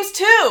their names,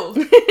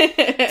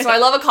 too! So I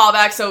love a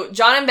callback. So,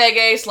 John and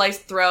Bege,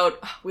 sliced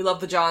throat. We love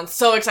the Johns.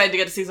 So excited to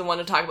get to season 1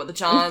 to talk about the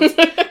Johns.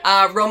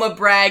 Roma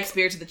Bragg,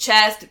 spear to the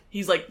chest.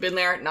 He's, like, been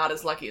there, not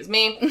as lucky as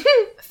me.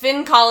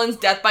 Finn Collins,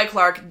 death by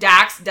Clark.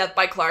 Dax, death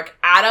by Clark.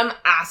 Adam,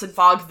 acid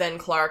fog, then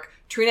Clark.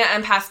 Trina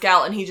and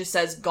Pascal, and he just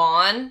says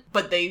gone,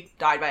 but they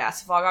died by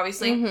acid fog,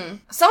 obviously. Mm-hmm.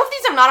 Some of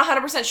these I'm not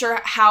 100%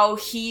 sure how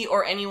he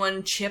or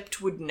anyone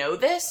chipped would know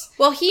this.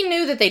 Well, he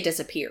knew that they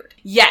disappeared.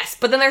 Yes,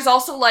 but then there's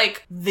also,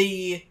 like,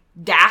 the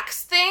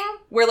Dax thing,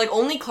 where, like,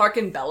 only Clark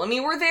and Bellamy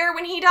were there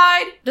when he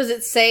died. Does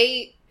it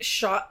say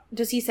shot...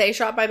 Does he say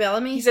shot by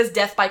Bellamy? He says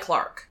death by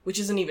Clark, which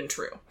isn't even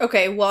true.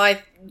 Okay, well,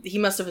 he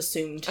must have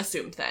assumed.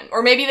 Assumed then.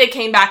 Or maybe they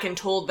came back and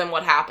told them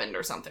what happened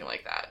or something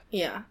like that.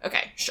 Yeah.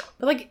 Okay, sure.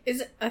 But, like,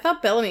 I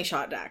thought Bellamy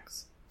shot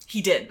Dax.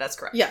 He did, that's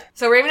correct. Yeah.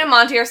 So Raven and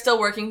Monty are still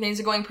working. Things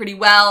are going pretty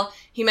well.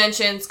 He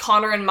mentions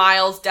Connor and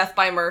Miles' death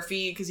by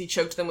Murphy because he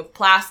choked them with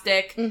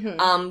plastic.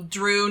 Mm-hmm.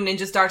 Drew,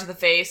 ninja star to the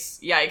face.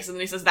 Yikes. And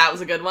then he says that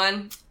was a good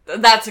one.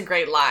 That's a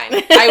great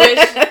line.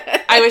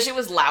 I wish it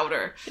was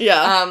louder.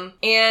 Yeah.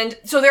 And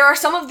so there are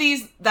some of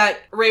these that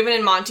Raven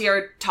and Monty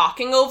are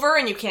talking over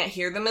and you can't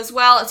hear them as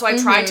well. And so I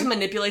tried to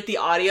manipulate the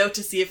audio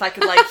to see if I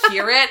could, like,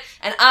 hear it.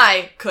 And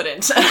I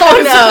couldn't.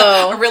 Oh,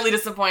 no. I'm really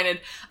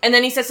disappointed. And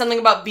then he said something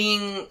about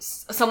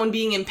someone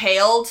being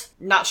impaled.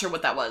 Not sure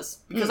what that was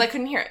because I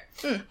couldn't hear it.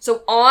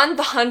 So on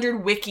the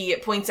 100 wiki,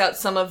 it points out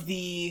some of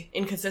the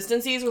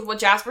inconsistencies with what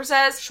Jasper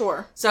says.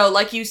 Sure. So,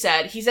 like you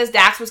said, he says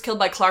Dax was killed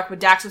by Clark, but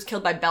Dax was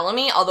killed by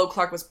Bellamy, although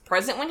Clark was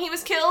present when he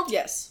was killed.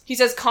 Yes. He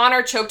says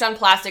Connor choked on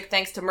plastic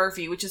thanks to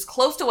Murphy, which is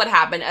close to what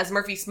happened, as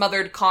Murphy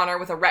smothered Connor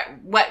with a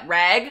wet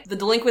rag. The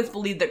delinquents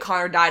believed that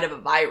Connor died of a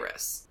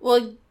virus.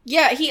 Well,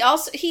 yeah,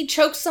 he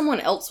choked someone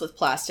else with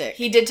plastic.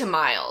 He did to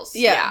Miles.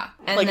 Yeah.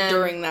 And like, then,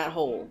 during that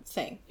whole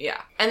thing.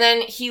 Yeah. And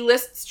then he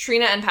lists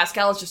Trina and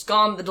Pascal as just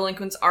gone. The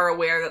delinquents are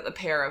aware that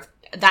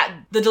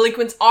the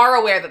delinquents are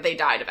aware that they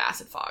died of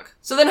acid fog.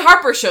 So then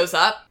Harper shows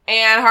up,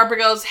 and Harper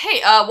goes,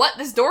 hey, what?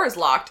 This door is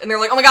locked. And they're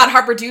like, oh my god,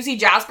 Harper, do you see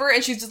Jasper?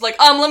 And she's just like,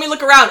 let me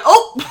look around.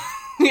 Oh!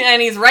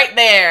 And he's right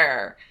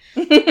there.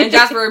 And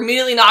Jasper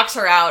immediately knocks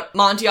her out.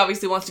 Monty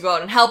obviously wants to go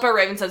out and help her.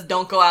 Raven says,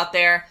 don't go out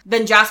there.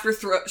 Then Jasper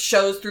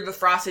shows through the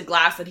frosted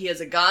glass that he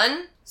has a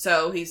gun.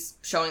 So he's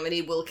showing that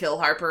he will kill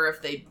Harper if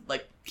they,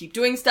 like, keep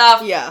doing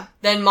stuff. Yeah.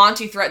 Then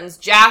Monty threatens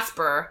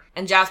Jasper,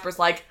 and Jasper's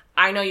like,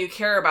 I know you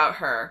care about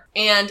her.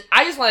 And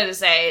I just wanted to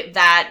say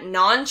that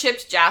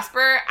non-chipped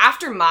Jasper,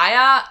 after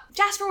Maya,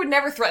 Jasper would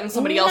never threaten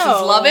somebody else's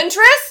love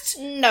interest.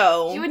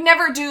 No. He would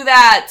never do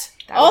that.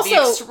 That would be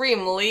Also,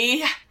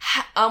 extremely,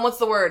 what's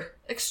the word?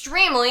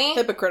 Extremely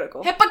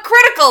hypocritical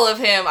of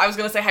him. I was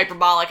going to say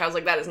hyperbolic. I was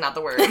like, that is not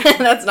the word.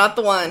 That's not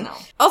the one. No.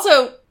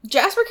 Also,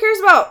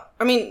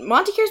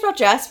 Monty cares about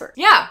Jasper.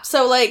 Yeah.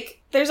 So,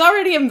 like, there's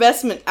already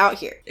investment out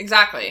here.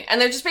 Exactly. And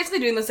they're just basically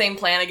doing the same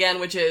plan again,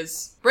 which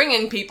is bring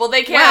in people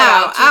they care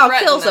wow, about to I'll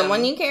threaten kill them.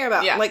 someone you care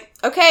about. Yeah. Like,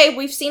 okay,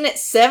 we've seen it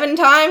 7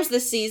 times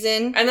this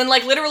season. And then,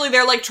 like, literally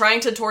they're, like, trying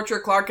to torture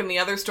Clark in the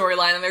other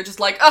storyline, and they're just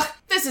like, ugh,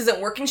 this isn't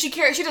working. She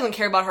doesn't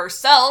care about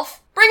herself.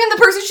 Bring in the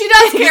person she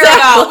does care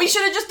about. We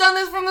should have just done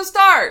this from the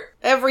start.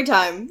 Every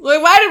time.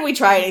 Like, why did we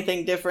try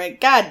anything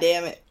different? God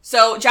damn it.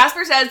 So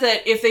Jasper says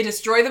that if they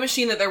destroy the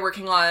machine that they're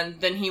working on,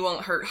 then he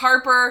won't hurt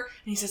Harper.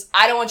 And he says,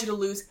 I don't want you to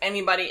lose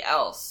anybody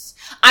else.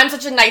 I'm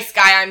such a nice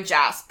guy, I'm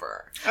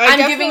Jasper.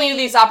 I'm giving you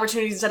these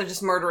opportunities instead of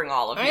just murdering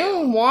all of you. I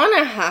don't want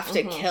to have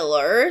to kill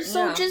her,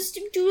 so just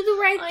do the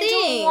right thing.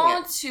 I don't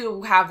want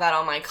to have that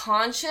on my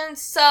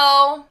conscience,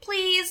 so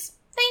please,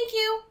 thank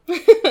you.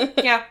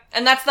 Yeah,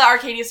 and that's the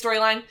Arcadia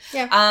storyline.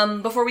 Yeah.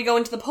 Before we go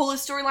into the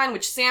Polis storyline,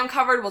 which Sam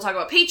covered, we'll talk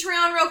about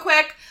Patreon real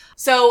quick.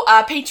 So,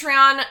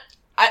 Patreon...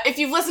 if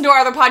you've listened to our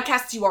other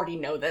podcasts, you already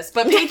know this,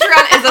 but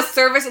Patreon is a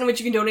service in which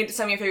you can donate to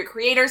some of your favorite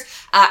creators.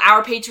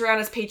 Our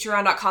Patreon is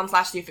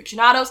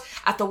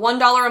patreon.com/AFICTIONADOS. At the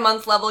 $1 a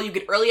month level, you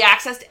get early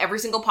access to every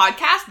single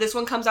podcast. This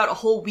one comes out a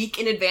whole week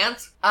in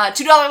advance.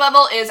 $2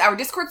 level is our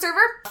Discord server.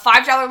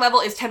 $5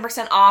 level is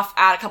 10% off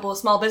at a couple of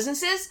small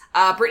businesses.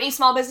 Brittany's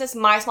small business,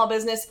 my small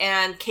business,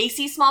 and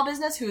Casey's small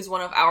business, who's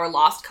one of our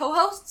Lost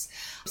co-hosts.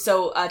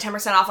 So,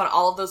 10% off on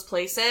all of those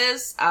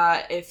places,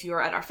 if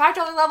you're at our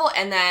 $5 level.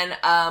 And then,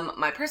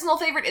 my personal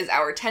favorite is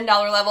our $10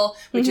 level,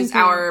 which is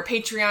our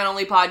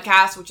Patreon-only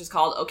podcast, which is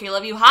called Okay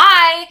Love You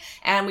Hi!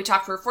 And we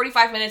talk for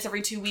 45 minutes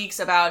every 2 weeks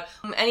about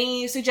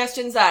any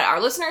suggestions that our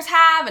listeners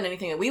have and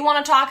anything that we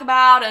want to talk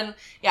about. And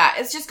yeah,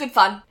 it's just good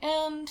fun.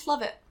 And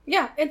love it.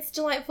 Yeah, it's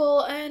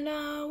delightful, and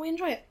we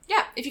enjoy it.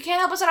 Yeah, if you can't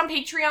help us out on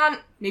Patreon,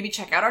 maybe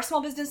check out our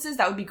small businesses.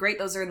 That would be great.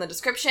 Those are in the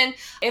description.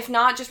 If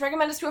not, just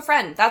recommend us to a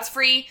friend. That's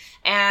free.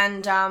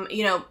 And,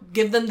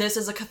 give them this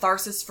as a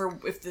catharsis for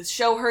if this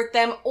show hurt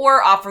them,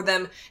 or offer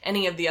them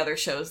any of the other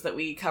shows that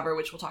we cover,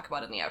 which we'll talk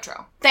about in the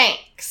outro.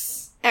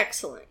 Thanks.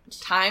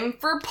 Excellent. Time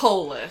for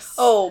Polis.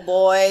 Oh,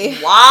 boy.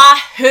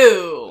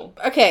 Wahoo!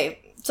 Okay,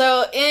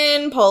 so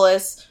in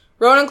Polis...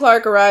 Rowan and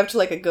Clark arrive to,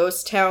 like, a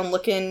ghost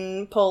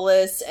town-looking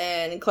Polis,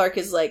 and Clark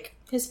is, like,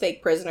 his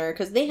fake prisoner,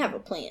 because they have a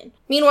plan.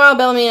 Meanwhile,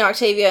 Bellamy and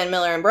Octavia and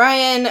Miller and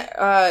Brian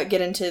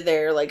get into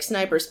their, like,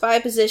 sniper spy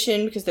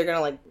position, because they're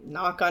gonna, like,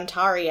 knock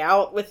Antari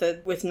out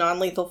with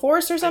non-lethal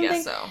force or something. I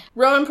guess so.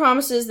 Rowan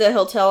promises that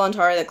he'll tell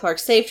Antari that Clark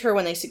saved her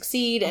when they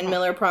succeed, and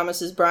Miller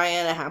promises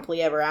Brian a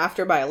happily ever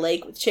after by a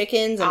lake with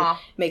chickens, and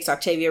makes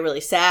Octavia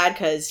really sad,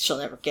 because she'll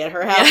never get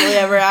her happily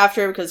ever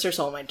after, because her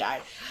soulmate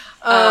died.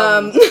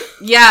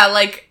 Yeah,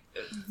 like...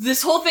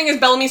 this whole thing is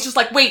Bellamy's just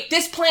like, wait,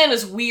 this plan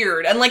is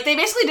weird. And, like, they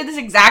basically did this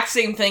exact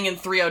same thing in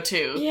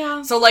 302.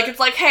 Yeah. So, like, it's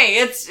like, hey,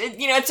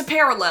 it's a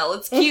parallel.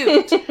 It's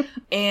cute.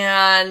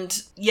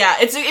 And, yeah,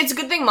 it's a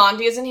good thing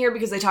Monty isn't here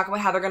because they talk about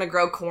how they're gonna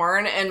grow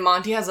corn, and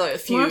Monty has a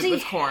feud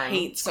with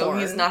corn. So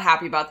he's not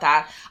happy about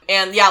that.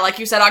 And, yeah, like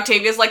you said,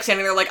 Octavia's, like,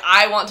 standing there like,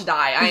 I want to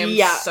die. I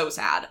am so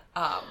sad.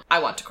 I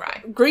want to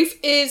cry. Grief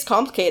is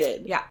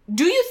complicated. Yeah.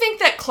 Do you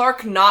think that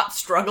Clark not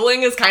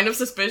struggling is kind of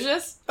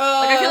suspicious?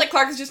 I feel like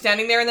Clark is just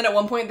standing there, and then at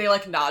one point they,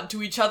 like, nod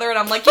to each other, and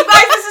I'm like, you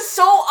guys, this is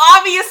so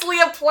obviously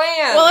a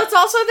plan! Well, it's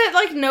also that,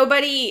 like,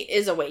 nobody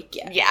is awake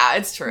yet. Yeah,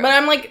 it's true. But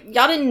I'm like,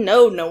 y'all didn't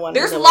know no one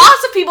There's was awake.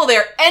 lots of people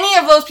there. Any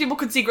of those people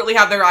could secretly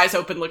have their eyes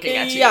open looking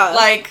at you. Yeah.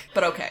 Like,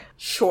 but okay.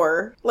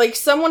 Sure. Like,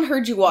 someone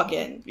heard you walk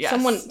in. Yes.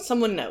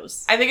 Someone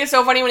knows. I think it's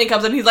so funny when he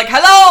comes in, he's like,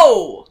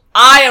 hello!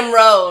 I am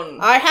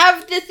Roan. I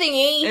have the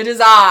thingy. It is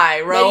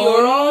I, Roan. That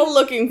you're all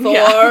looking for.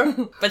 Yeah.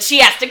 But she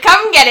has to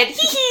come get it.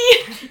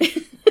 Hee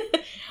hee.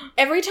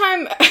 Every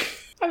time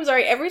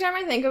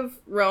I think of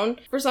Roan,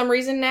 for some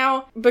reason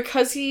now,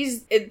 because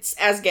it's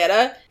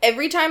Asgetta,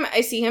 every time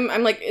I see him,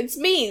 I'm like, it's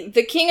me,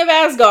 the King of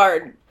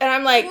Asgard. And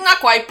I'm like, not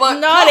quite, but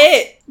not close.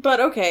 it. But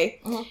okay.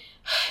 Mm-hmm.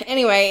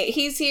 Anyway,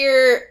 he's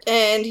here,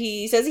 and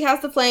he says he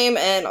has the flame,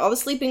 and all the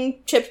sleeping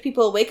chip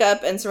people wake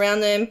up and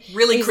surround them.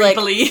 Really he's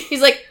creepily.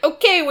 He's like,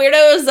 okay,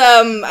 weirdos,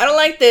 I don't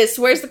like this.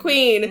 Where's the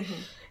queen?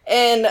 Mm-hmm.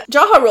 And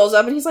Jaha rolls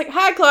up, and he's like,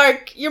 hi,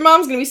 Clark, your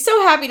mom's gonna be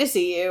so happy to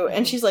see you.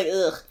 And she's like,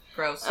 ugh.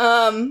 Gross.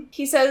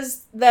 He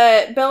says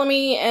that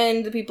Bellamy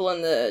and the people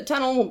in the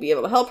tunnel won't be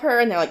able to help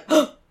her, and they're like,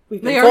 oh,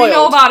 we've been They already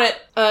know about it.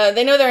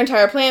 They know their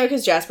entire plan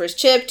because Jasper's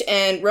chipped,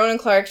 and Roan and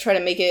Clark try to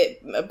make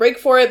it a break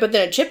for it, but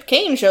then a chipped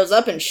Kane shows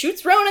up and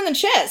shoots Roan in the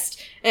chest,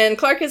 and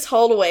Clark is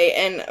hauled away,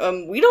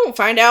 and we don't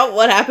find out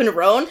what happened to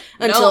Roan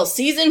until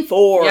season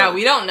 4. Yeah,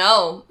 we don't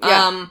know.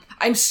 Yeah.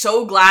 I'm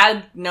so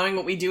glad, knowing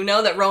what we do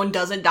know, that Roan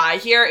doesn't die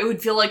here. It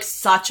would feel like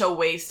such a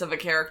waste of a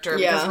character,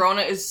 because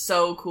Rona is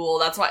so cool.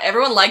 That's why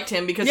everyone liked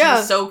him, because he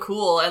was so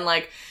cool, and,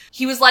 like,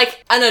 he was,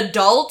 like, an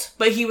adult,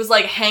 but he was,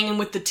 like, hanging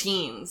with the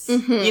teens.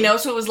 Mm-hmm. You know?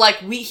 So it was,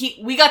 like,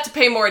 we got to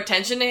pay more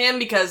attention to him,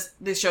 because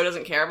this show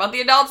doesn't care about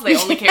the adults. They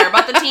only care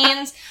about the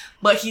teens.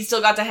 But he still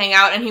got to hang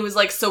out, and he was,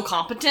 like, so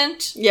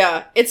competent.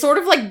 Yeah. It sort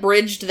of, like,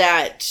 bridged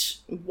that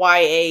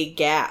YA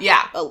gap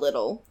a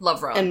little.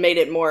 Love Roan. And made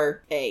it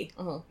more A.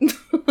 Uh-huh.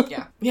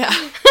 Yeah.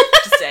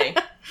 Just A.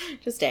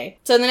 Just A.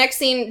 So in the next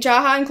scene,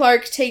 Jaha and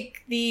Clark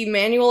take the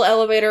manual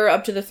elevator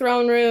up to the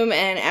throne room,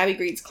 and Abby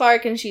greets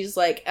Clark, and she's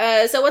like,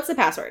 so what's the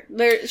password?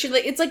 She's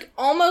like, it's like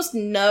almost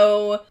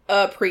no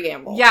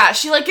preamble. Yeah,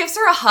 she like gives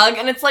her a hug,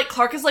 and it's like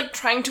Clark is like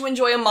trying to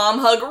enjoy a mom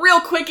hug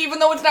real quick, even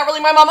though it's not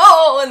really my mom.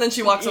 Oh, and then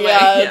she walks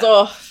away.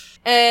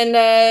 And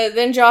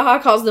then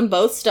Jaha calls them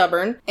both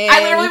stubborn. And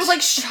I literally was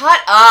like, shut up.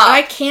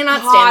 I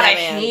cannot stand that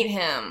man. I hate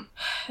him.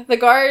 The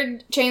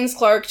guard chains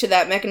Clark to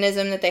that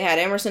mechanism that they had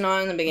Emerson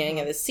on in the beginning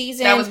of the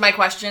season. That was my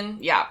question.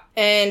 Yeah.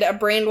 And a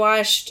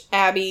brainwashed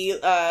Abby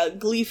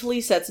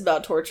gleefully sets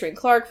about torturing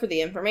Clark for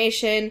the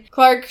information.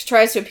 Clark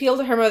tries to appeal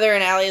to her mother,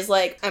 and Allie is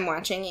like, I'm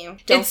watching you.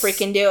 Don't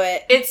freaking do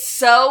it. It's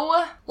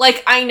so,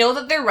 like, I know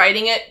that they're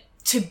writing it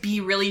to be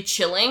really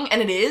chilling,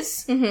 and it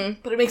is,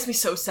 but it makes me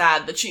so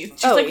sad that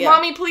she's like,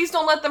 Mommy, please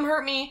don't let them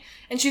hurt me.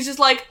 And she's just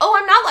like, oh,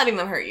 I'm not letting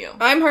them hurt you.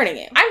 I'm hurting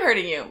you. I'm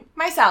hurting you.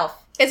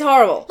 Myself. It's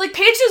horrible. Like,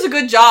 Paige does a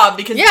good job,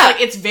 because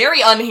it's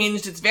very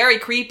unhinged, it's very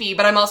creepy,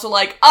 but I'm also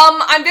like,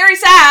 I'm very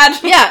sad.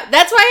 Yeah,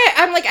 that's why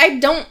I'm like, I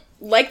don't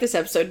like this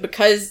episode,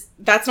 because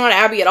that's not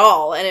Abby at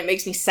all, and it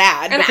makes me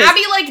sad. And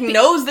Abby, like,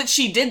 knows that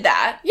she did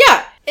that.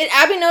 Yeah,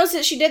 Abby knows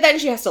that she did that,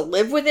 and she has to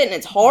live with it, and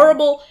it's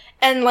horrible,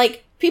 and,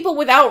 like, people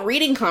without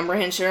reading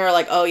comprehension are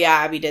like, oh yeah,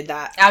 Abby did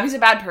that. Abby's a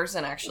bad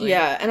person, actually.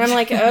 Yeah, and I'm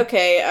like,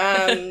 okay,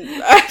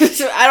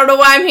 I don't know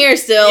why I'm here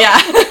still.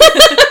 Yeah.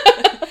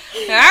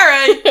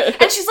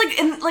 Alright. And she's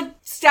like,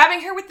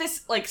 stabbing her with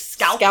this, like,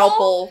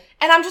 scalpel.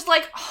 And I'm just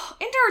like, oh,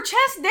 into her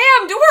chest,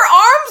 damn, do her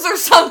arms or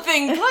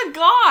something. Good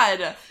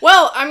God.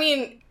 Well, I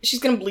mean, she's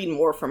gonna bleed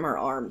more from her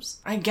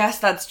arms. I guess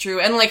that's true.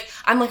 And, like,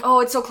 I'm like,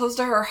 oh, it's so close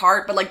to her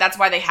heart, but, like, that's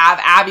why they have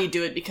Abby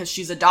do it, because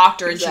she's a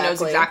doctor and she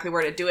knows exactly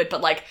where to do it. But,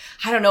 like,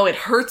 I don't know, it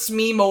hurts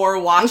me more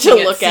watching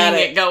it, seeing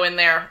it go in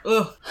there.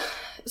 Ugh.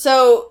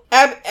 So,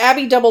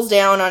 Abby doubles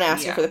down on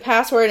asking for the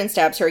password and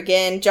stabs her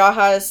again.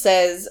 Jaha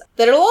says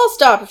that it'll all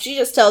stop if she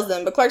just tells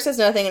them, but Clark says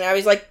nothing, and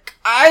Abby's like,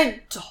 I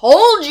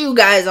told you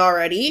guys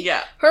already.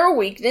 Yeah. Her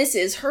weakness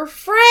is her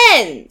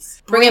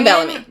friends. Bring in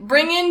Bellamy.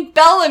 Bring in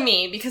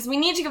Bellamy, because we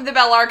need to give the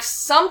Bellarks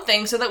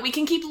something so that we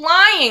can keep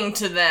lying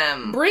to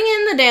them. Bring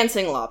in the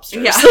dancing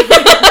lobsters. Yeah.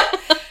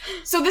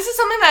 So this is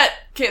something that,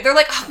 they're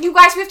like, oh, you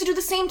guys, we have to do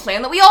the same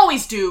plan that we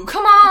always do.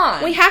 Come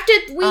on. We have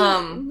to,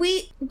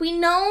 we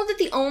know that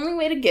the only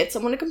way to get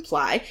someone to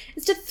comply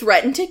is to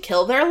threaten to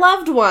kill their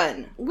loved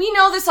one. We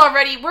know this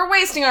already. We're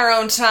wasting our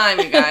own time,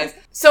 you guys.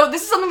 So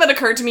this is something that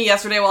occurred to me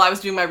yesterday while I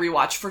was doing my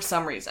rewatch for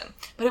some reason.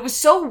 But it was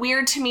so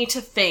weird to me to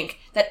think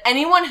that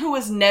anyone who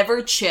was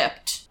never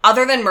chipped,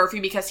 other than Murphy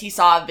because he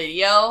saw a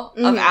video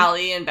of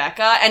Allie and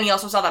Becca, and he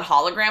also saw that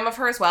hologram of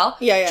her as well,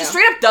 just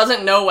straight up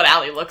doesn't know what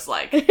Allie looks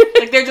like.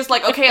 Like, they're just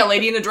like, okay, a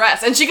lady in a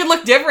dress. And she could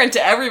look different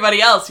to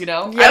everybody else, you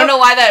know? Yep. I don't know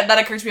why that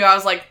occurred to me. I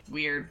was like,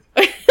 weird.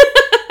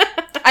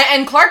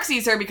 And Clark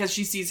sees her because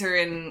she sees her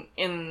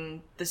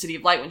in the City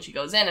of Light when she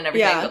goes in and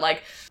everything. Yeah. But,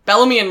 like,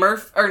 Bellamy and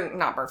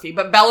not Murphy,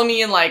 but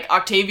Bellamy and, like,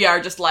 Octavia are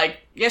just like,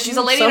 yeah, she's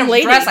a lady in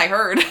a dress, I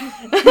heard.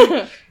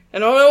 I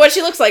don't know what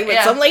she looks like,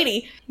 but some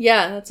lady.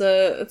 Yeah, that's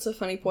a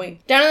funny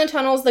point. Down in the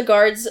tunnels, the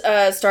guards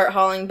start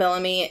hauling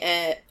Bellamy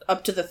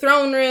up to the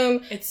throne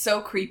room. It's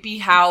so creepy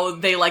how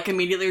they, like,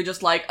 immediately are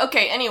just like,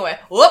 okay, anyway,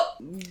 whoop,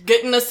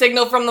 getting a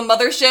signal from the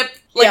mothership.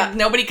 Like,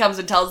 nobody comes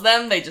and tells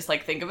them. They just,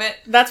 like, think of it.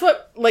 That's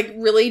what, like,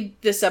 really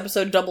this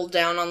episode doubled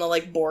down on the,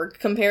 like, Borg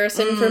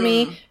comparison for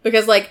me.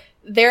 Because, like,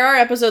 there are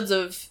episodes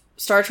of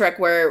Star Trek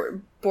where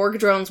Borg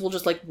drones will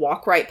just, like,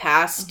 walk right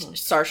past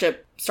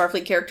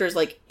Starfleet characters,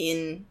 like,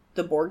 in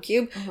the Borg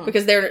cube,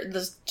 because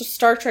the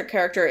Star Trek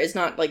character is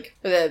not, like,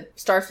 the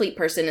Starfleet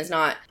person is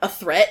not a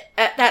threat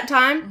at that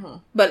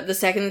time, but the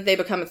second that they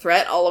become a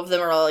threat, all of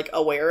them are, like,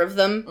 aware of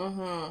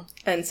them,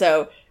 and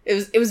so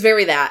it was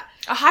very that.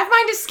 A hive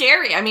mind is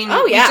scary. I mean,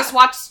 we just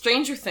watched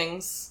Stranger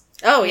Things.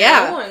 Oh,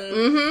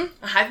 yeah.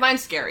 A hive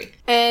mind's scary.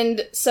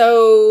 And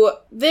so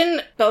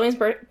then Bellamy's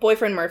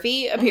boyfriend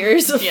Murphy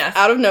appears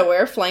out of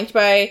nowhere, flanked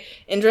by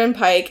Indra and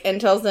Pike, and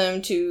tells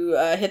them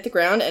to hit the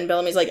ground, and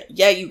Bellamy's like,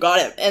 yeah, you got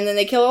it. And then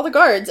they kill all the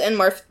guards, and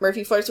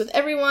Murphy flirts with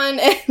everyone,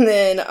 and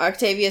then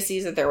Octavia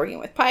sees that they're working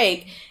with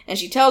Pike, and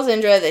she tells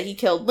Indra that he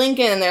killed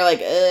Lincoln, and they're like,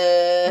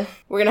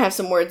 we're gonna have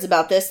some words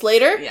about this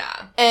later.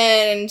 Yeah.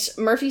 And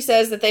Murphy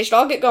says that they should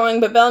all get going,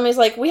 but Bellamy's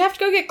like, we have to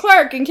go get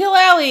Clark and kill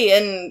Allie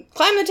and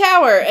climb the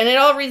tower, and it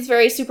all reads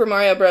very Super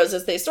Mario Bros.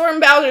 As they storm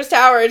Bowser's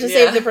tower to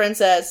save the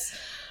princess.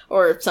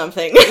 Or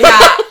something.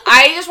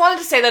 I just wanted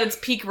to say that it's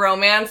peak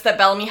romance that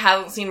Bellamy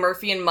hasn't seen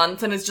Murphy in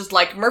months and is just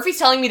like, Murphy's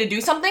telling me to do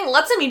something,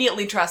 let's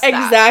immediately trust that.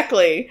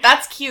 Exactly.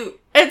 That's cute.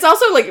 It's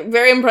also, like,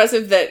 very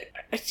impressive that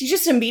she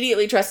just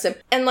immediately trusts him.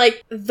 And,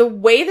 like, the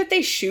way that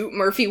they shoot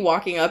Murphy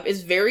walking up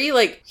is very,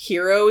 like,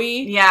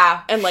 hero-y.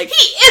 Yeah. And, like...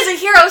 He is a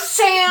hero,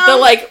 Sam! The,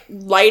 like,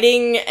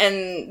 lighting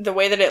and the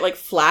way that it, like,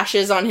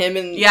 flashes on him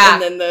and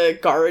then the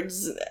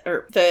guards,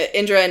 or the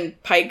Indra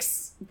and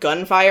Pike's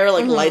gunfire,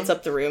 like, lights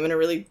up the room in a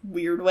really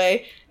weird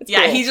way. It's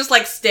cool. He just,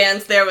 like,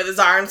 stands there with his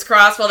arms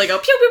crossed while they go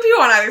pew, pew, pew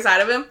on either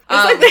side of him.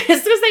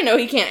 It's because they know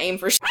he can't aim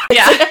for shit.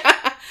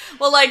 Yeah.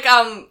 Well, like,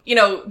 you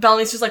know,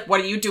 Bellamy's just like,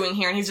 what are you doing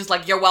here? And he's just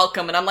like, you're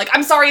welcome. And I'm like,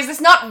 I'm sorry, is this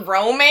not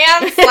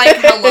romance? Like,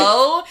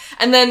 hello?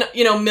 And then,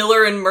 you know,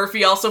 Miller and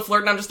Murphy also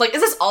flirt, and I'm just like,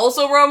 is this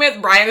also romance?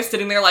 Brian is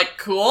sitting there like,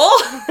 cool?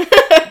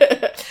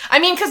 I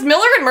mean, because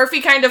Miller and Murphy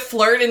kind of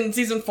flirt in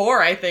season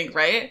 4, I think,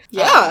 right?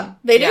 Yeah,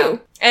 they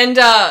do. And,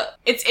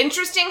 it's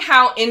interesting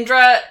how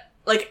Indra...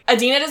 Like,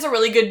 Adina does a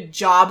really good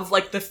job of,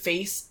 like, the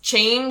face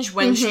change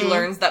when she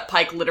learns that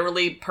Pike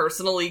literally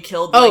personally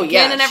killed Lincoln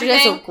and everything.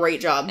 She does a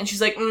great job. And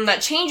she's like,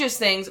 that changes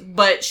things,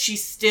 but she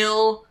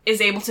still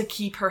is able to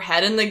keep her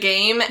head in the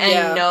game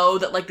and know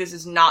that, like, this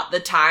is not the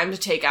time to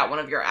take out one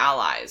of your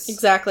allies.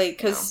 Exactly,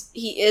 because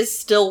he is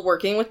still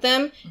working with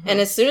them,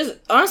 and as soon as...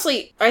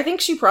 Honestly, I think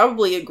she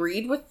probably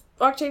agreed with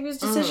Octavia's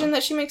decision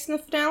that she makes in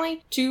the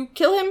finale to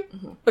kill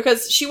him,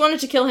 because she wanted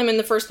to kill him in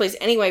the first place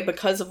anyway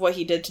because of what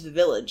he did to the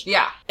village.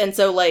 Yeah. And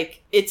so, like,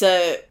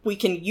 we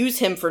can use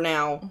him for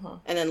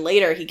now, and then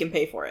later he can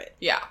pay for it.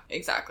 Yeah,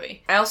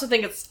 exactly. I also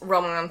think it's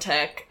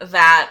romantic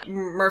that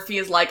Murphy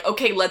is like,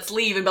 okay, let's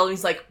leave, and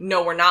Bellamy's like,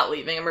 no, we're not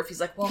leaving, and Murphy's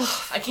like, well,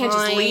 I can't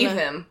just leave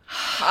him.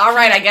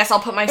 Alright, I guess I'll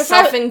put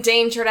myself in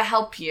danger to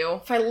help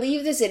you. If I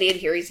leave this idiot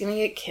here, he's gonna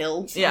get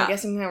killed, so I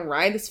guess I'm gonna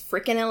ride this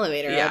frickin'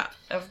 elevator up.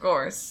 Of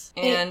course.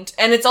 And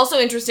it's also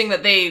interesting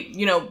that they,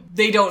 you know,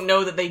 they don't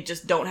know that they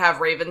just don't have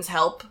Raven's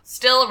help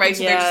still, right?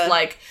 So they're just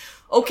like,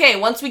 okay,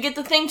 once we get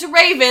the thing to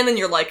Raven, and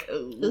you're like,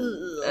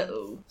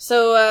 uh-oh.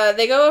 So,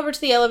 they go over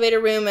to the elevator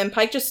room, and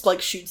Pike just,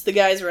 like, shoots the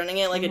guys running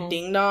it like a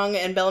ding-dong,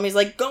 and Bellamy's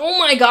like, oh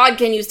my god,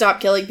 can you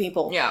stop killing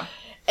people? Yeah.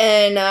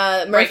 And,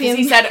 Murphy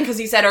because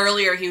he said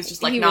earlier he was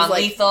just, like,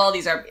 non-lethal, like,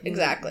 these are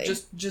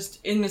just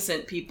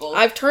innocent people.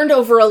 I've turned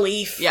over a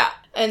leaf. Yeah.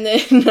 And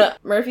then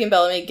Murphy and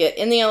Bellamy get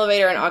in the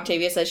elevator, and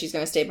Octavia says she's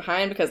going to stay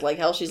behind because, like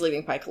hell, she's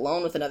leaving Pike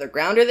alone with another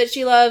grounder that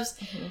she loves.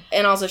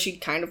 And also, she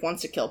kind of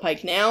wants to kill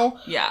Pike now.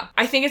 Yeah.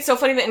 I think it's so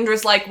funny that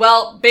Indra's like,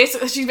 well,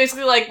 she's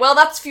basically like, well,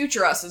 that's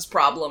future us's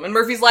problem. And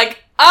Murphy's like,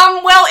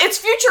 well, it's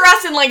future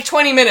us in, like,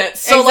 20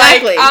 minutes. So,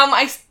 exactly.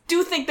 I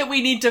do think that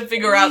we need to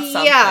figure out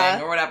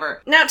something or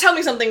whatever. Now, tell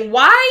me something.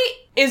 Why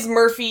is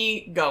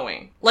Murphy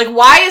going? Like,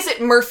 why is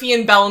it Murphy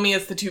and Bellamy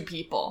as the two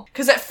people?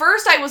 Because at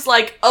first I was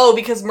like, oh,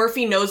 because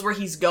Murphy knows where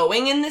he's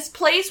going in this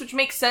place, which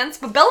makes sense,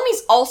 but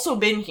Bellamy's also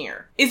been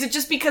here. Is it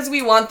just because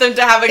we want them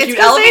to have a cute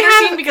elevator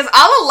scene? Because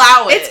I'll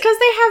allow it. It's because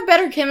they have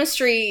better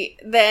chemistry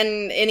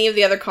than any of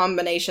the other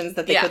combinations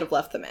that they could have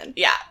left them in.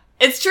 Yeah.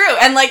 It's true.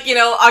 And, like, you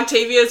know,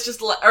 Octavia's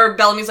just, or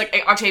Bellamy's like,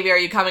 hey, Octavia, are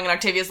you coming? And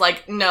Octavia's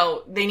like,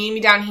 no, they need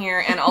me down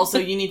here, and also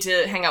you need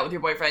to hang out with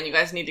your boyfriend. You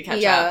guys need to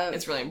catch up.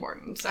 It's really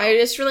important. So. I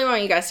just really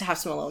want you guys to have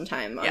some alone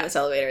time on this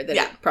elevator that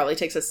it probably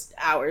takes us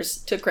hours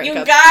to crank up.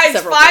 You guys,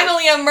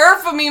 finally a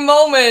Murphy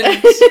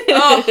moment!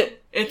 Oh,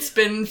 it's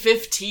been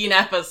 15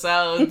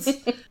 episodes.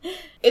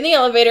 In the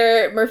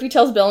elevator, Murphy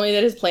tells Bellamy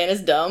that his plan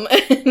is dumb,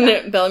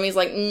 and Bellamy's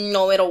like,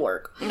 no, it'll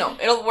work. No,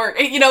 it'll work.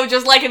 You know,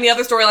 just like in the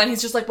other storyline,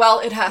 he's just like,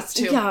 well, it has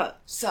to. Yeah.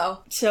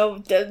 So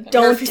don't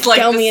Murphy's like,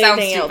 tell me this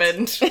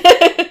anything sounds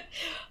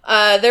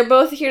else. They're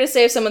both here to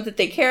save someone that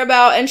they care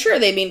about, and sure,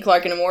 they mean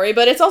Clark and Amori,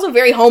 but it's also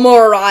very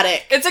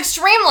homoerotic. It's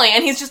extremely,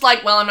 and he's just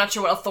like, well, I'm not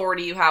sure what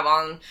authority you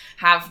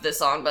have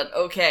this on, but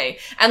okay.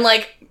 And,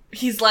 like,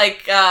 he's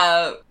like,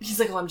 oh,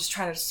 I'm just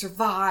trying to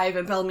survive,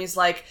 and Bellamy's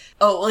like,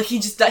 oh, like,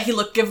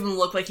 give him a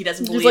look like he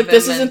doesn't believe he's like, him.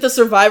 this isn't the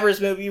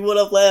Survivor's movie you would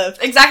have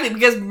left. Exactly,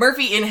 because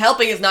Murphy, in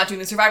helping, is not doing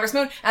the Survivor's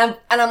mood, and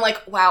I'm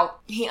like, wow,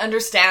 he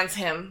understands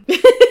him.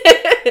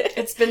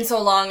 It's been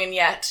so long, and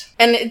yet.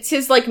 And it's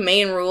his, like,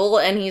 main rule,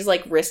 and he's,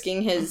 like,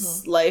 risking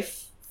his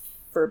life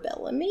for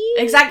Bellamy?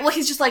 Exactly. Well,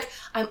 he's just like,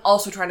 I'm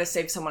also trying to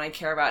save someone I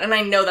care about. And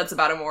I know that's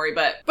about Amori,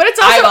 but it's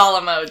also,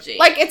 eyeball emoji.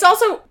 Like, it's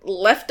also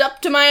left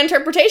up to my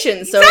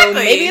interpretation, so exactly.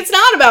 maybe it's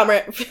not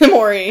about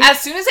Amori. As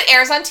soon as it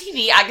airs on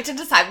TV, I get to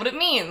decide what it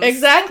means.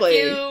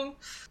 Exactly. Thank you.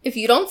 If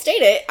you don't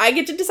state it, I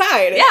get to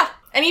decide. Yeah.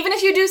 And even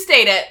if you do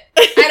state it,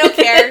 I don't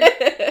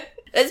care.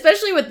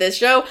 Especially with this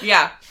show.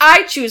 Yeah.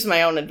 I choose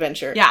my own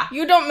adventure. Yeah.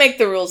 You don't make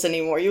the rules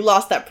anymore. You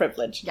lost that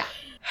privilege. Yeah.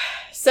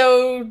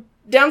 So,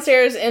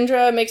 downstairs,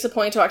 Indra makes a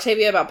point to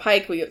Octavia about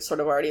Pike. We sort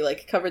of already,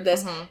 like, covered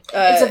this.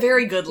 It's a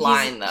very good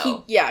line,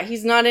 though.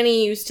 He's not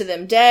any use to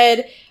them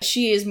dead.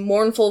 She is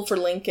mournful for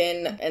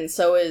Lincoln, and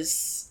so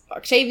is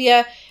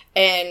Octavia.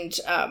 And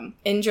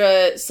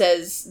Indra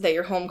says that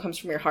your home comes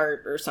from your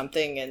heart or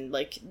something, and,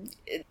 like...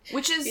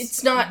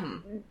 It's not...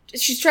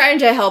 She's trying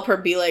to help her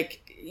be like,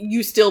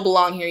 you still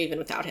belong here even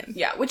without him.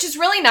 Yeah, which is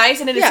really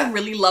nice, and it is a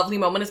really lovely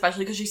moment,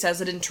 especially because she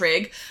says it in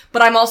Trig.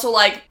 But I'm also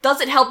like,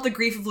 does it help the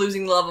grief of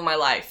losing the love of my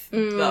life?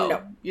 Though?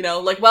 No. You know,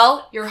 like,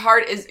 well, your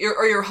heart is,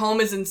 or your home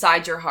is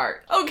inside your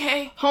heart.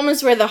 Okay. Home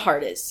is where the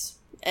heart is.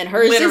 And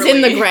hers Literally. is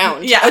in the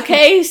ground. Yeah.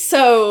 Okay,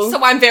 so...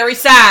 So I'm very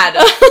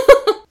sad.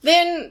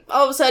 Then,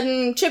 all of a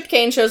sudden, Chip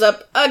Kane shows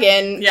up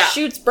again,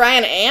 shoots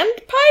Brian and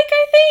Pike,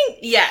 I think?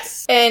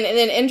 Yes. And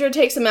then Indra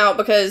takes him out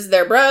because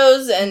they're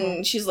bros,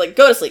 and she's like,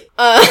 go to sleep.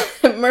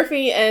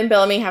 Murphy and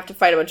Bellamy have to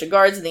fight a bunch of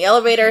guards in the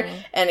elevator,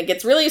 and it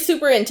gets really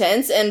super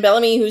intense, and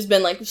Bellamy, who's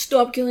been like,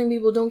 stop killing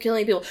people, don't kill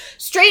any people,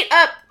 straight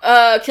up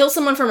kill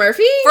someone for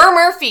Murphy? For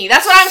Murphy.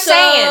 That's what I'm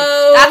saying.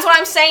 That's what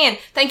I'm saying.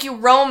 Thank you,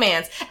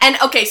 romance. And,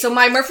 okay, so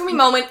my Murphy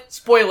moment,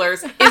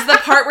 spoilers, is the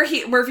part where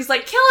Murphy's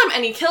like, kill him,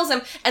 and he kills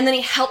him, and then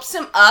he helps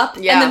him up,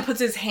 and then puts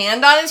his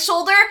hand on his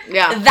shoulder.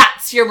 Yeah.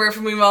 That's your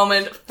Murphy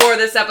moment for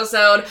this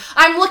episode.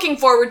 I'm looking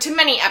forward to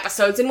many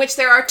episodes in which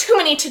there are too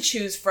many to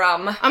choose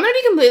from. I'm gonna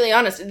be completely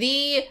honest.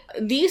 The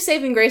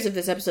saving grace of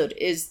this episode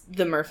is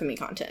the Murphy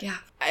content. Yeah.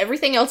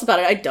 Everything else about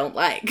it I don't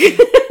like.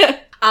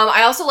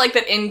 I also like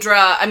that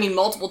Indra,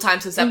 multiple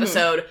times this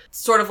episode,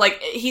 sort of like,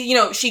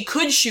 she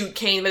could shoot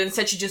Kane, but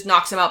instead she just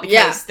knocks him out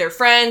because they're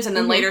friends, and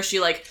then later she,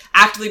 like,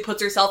 actively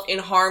puts herself in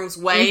harm's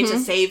way to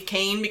save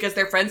Kane because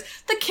they're friends.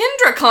 The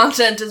Kendra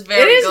content is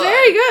very good. It is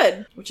very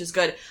good. Which is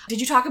good. Did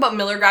you talk about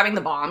Miller grabbing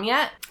the bomb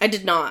yet? I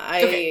did not.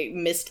 I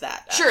missed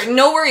that. Actually. Sure,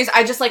 no worries.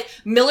 I just, like,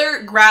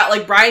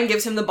 Brian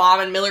gives him the bomb,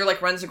 and Miller,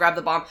 like, runs to grab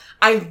the bomb.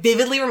 I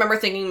vividly remember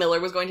thinking Miller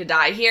was going to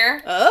die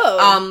here.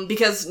 Oh.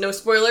 Because, no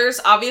spoilers,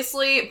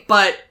 obviously,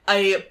 but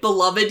a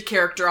beloved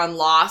character on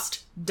Lost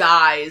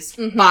dies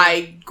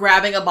by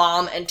grabbing a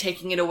bomb and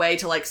taking it away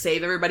to, like,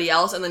 save everybody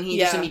else, and then he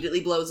just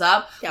immediately blows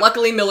up. Yep.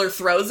 Luckily, Miller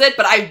throws it,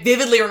 but I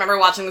vividly remember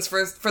watching this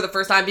for the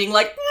first time being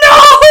like,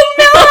 no,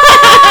 Miller!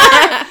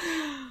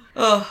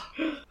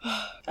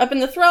 Up in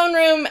the throne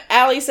room,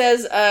 Allie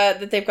says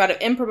that they've got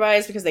to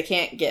improvise because they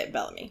can't get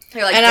Bellamy.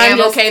 They're like,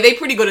 damn, okay, they're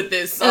pretty good at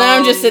this. And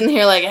I'm just sitting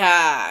here like,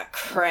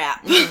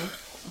 crap.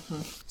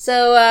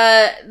 So,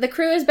 the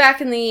crew is back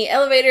in the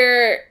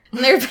elevator,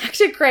 and they're back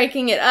to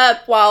cranking it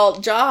up while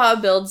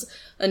Jaha builds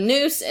a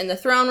noose in the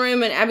throne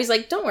room, and Abby's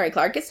like, don't worry,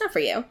 Clark, it's not for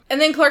you. And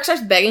then Clark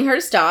starts begging her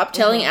to stop,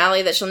 telling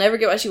Allie that she'll never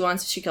get what she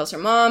wants if she kills her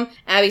mom.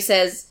 Abby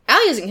says,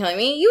 Allie isn't killing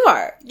me, you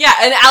are. Yeah,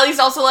 and Allie's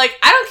also like,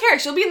 I don't care,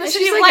 she'll be in the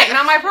city of light,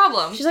 not my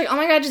problem. She's like, oh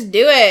my god, just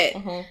do it.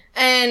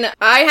 And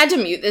I had to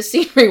mute this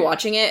scene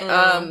rewatching it.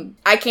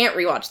 I can't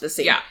rewatch this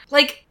scene. Yeah.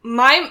 Like,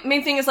 my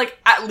main thing is, like,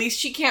 at least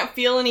she can't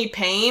feel any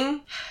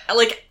pain.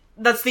 Like,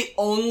 that's the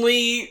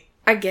only...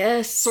 I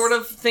guess. Sort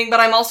of thing,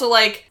 but I'm also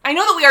like, I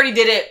know that we already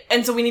did it,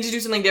 and so we need to do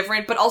something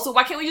different, but also,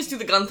 why can't we just do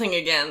the gun thing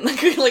again?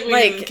 like we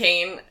did with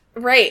Kane.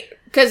 Right.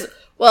 Because,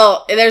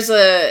 well,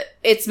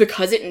 it's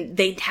because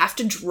they have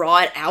to draw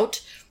it out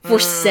for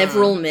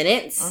several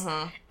minutes,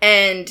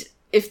 and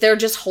if they're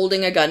just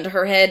holding a gun to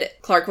her head,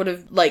 Clark would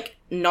have, like,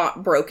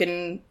 not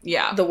broken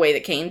Yeah. the way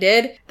that Kane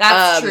did.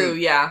 That's true,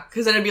 yeah.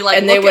 Because then it'd be like,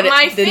 and look at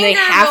my then finger they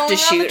have going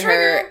to on shoot the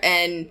her, trigger.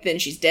 and then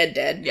she's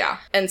dead. Yeah.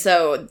 And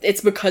so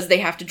it's because they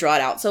have to draw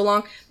it out so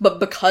long. But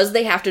because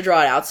they have to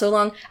draw it out so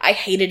long, I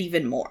hate it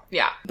even more.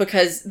 Yeah.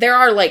 Because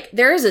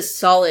there is a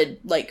solid,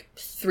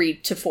 3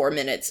 to 4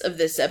 minutes of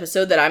this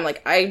episode that I'm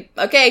like,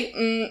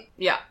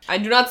 Yeah. I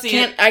do not see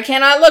it. I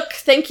cannot look,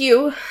 thank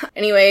you.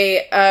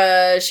 Anyway,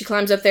 she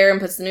climbs up there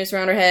and puts the noose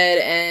around her head,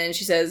 and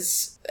she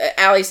says,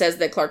 Allie says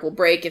that Clark will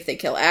break if they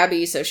kill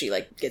Abby, so she,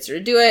 gets her to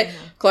do it.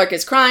 Mm-hmm. Clark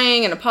is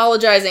crying and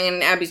apologizing,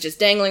 and Abby's just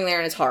dangling there,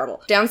 and it's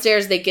horrible.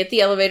 Downstairs, they get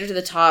the elevator to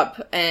the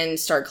top and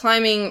start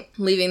climbing,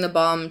 leaving the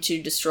bomb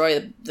to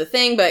destroy the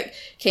thing, but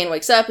Kane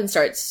wakes up and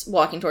starts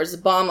walking towards the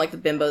bomb like the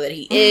bimbo that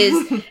he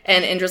is,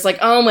 and Indra's like,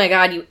 oh my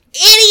god, you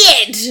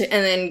idiot!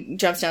 And then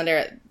jumps down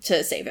there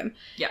to save him.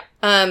 Yeah.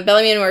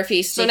 Bellamy and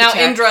Murphy So now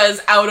attack. Indra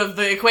is out of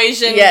the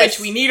equation, Yes.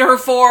 which we need her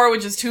for,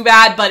 which is too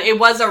bad, but it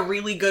was a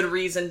really good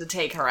reason to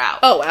take her out.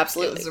 Oh, It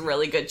absolutely. was a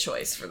really good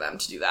choice for them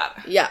to do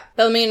that. Yeah.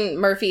 Bellamy and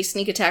Murphy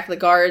sneak attack the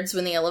guards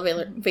when the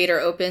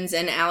elevator opens,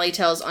 and Allie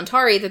tells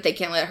Antari that they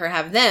can't let her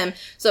have them,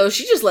 so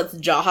she just lets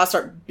Jaha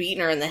start beating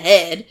her in the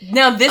head.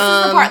 Now, this is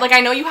the part, I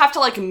know you have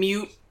to,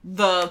 mute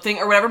the thing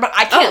or whatever, but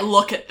I can't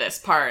look at this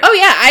part. Oh,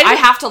 yeah. I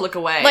have to look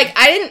away.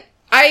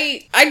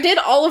 I did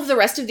all of the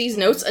rest of these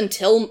notes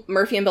until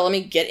Murphy and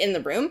Bellamy get in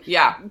the room.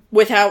 Yeah.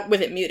 With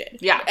it muted.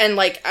 Yeah. And,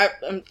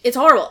 it's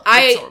horrible.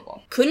 It's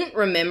horrible. Couldn't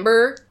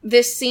remember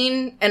this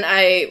scene, and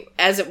I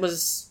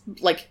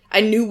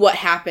knew what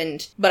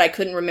happened, but I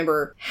couldn't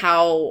remember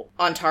how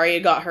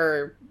Antari got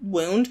her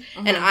wound,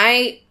 and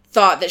I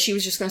thought that she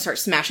was just going to start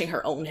smashing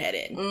her own head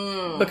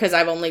in, because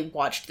I've only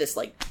watched this,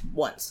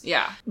 once.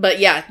 Yeah. But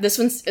yeah, this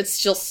one's, it's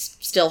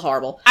still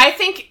horrible. I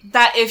think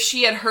that if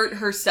she had hurt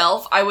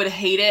herself, I would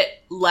hate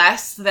it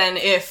less than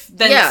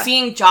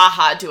seeing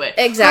Jaha do it.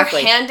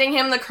 Exactly. Her handing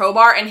him the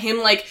crowbar and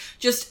him,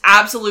 just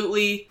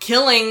absolutely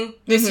killing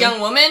this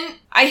young woman,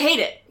 I hate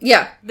it.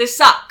 Yeah. This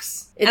sucks.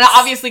 And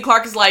obviously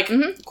Clark is like,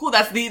 cool,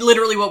 that's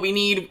literally what we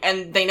need,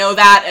 and they know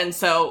that, and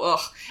so, ugh.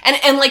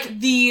 And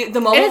the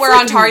moment where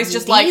Antari's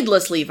just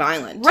needlessly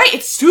violent. Right,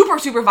 it's super,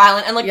 super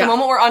violent, and the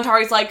moment where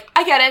Antari's like,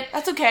 I get it,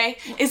 that's okay,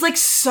 is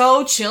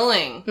so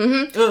chilling.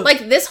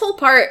 Mm-hmm. This whole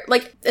part,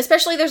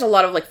 especially there's a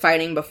lot of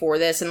fighting before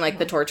this and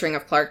the torturing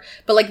of Clark,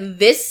 but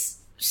this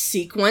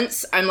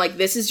sequence, I'm like,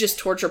 this is just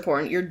torture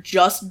porn. You're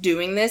just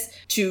doing this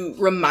to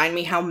remind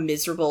me how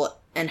miserable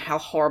and how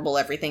horrible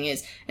everything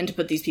is, and to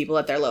put these people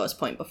at their lowest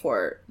point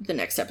before the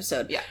next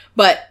episode. Yeah.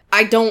 But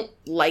I don't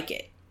like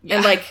it. Yeah.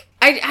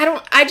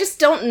 And I just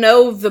don't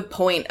know the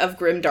point of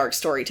grimdark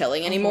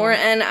storytelling anymore,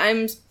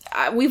 and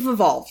we've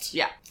evolved.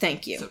 Yeah.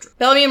 Thank you. So true.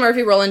 Bellamy and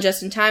Murphy roll in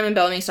just in time, and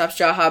Bellamy stops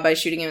Jaha by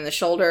shooting him in the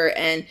shoulder,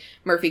 and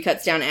Murphy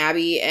cuts down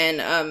Abby,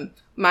 and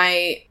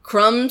my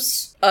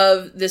crumbs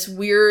of this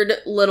weird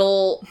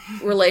little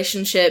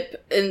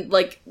relationship and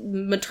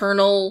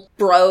maternal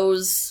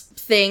bros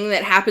thing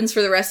that happens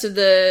for the rest of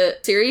the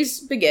series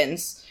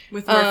begins.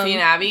 With Murphy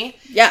and Abby?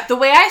 Yeah. The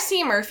way I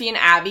see Murphy and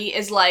Abby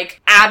is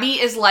Abby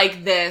is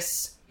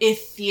this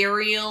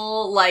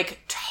ethereal,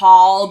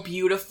 tall,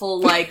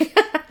 beautiful,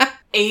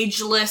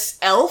 ageless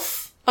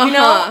elf. You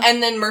know?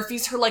 And then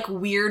Murphy's her,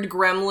 weird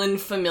gremlin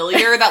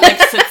familiar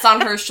that, sits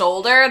on her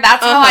shoulder.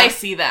 That's how I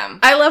see them.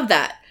 I love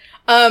that.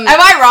 Am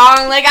I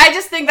wrong? I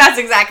just think that's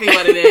exactly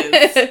what it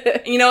is.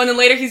 And then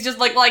later he's just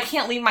well, I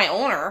can't leave my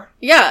owner.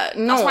 Yeah,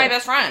 no. That's my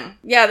best friend.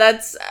 Yeah,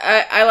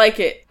 I like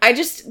it.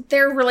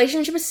 Their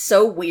relationship is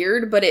so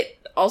weird, but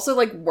it also,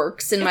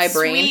 works in my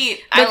brain.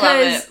 Sweet. I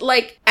love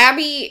it.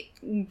 Abby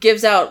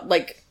gives out,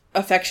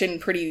 affection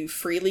pretty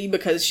freely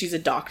because she's a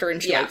doctor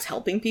and she likes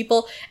helping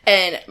people.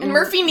 And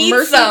Murphy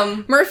needs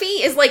some. Murphy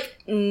is,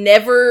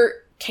 never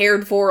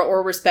cared for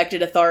or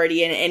respected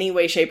authority in any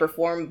way, shape, or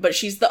form, but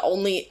she's the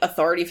only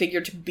authority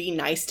figure to be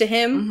nice to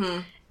him. Mm-hmm.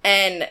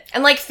 And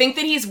think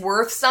that he's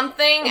worth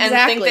something and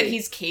think that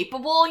he's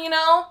capable,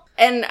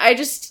 And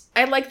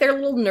I like their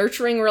little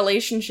nurturing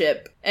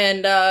relationship.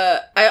 And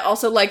I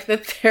also like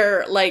that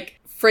their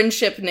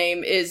friendship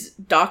name is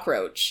Doc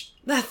Roach.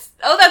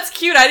 That's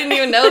cute. I didn't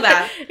even know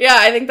that. Yeah,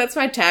 I think that's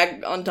my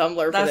tag on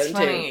Tumblr for that's them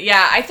funny. too.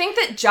 Yeah, I think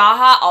that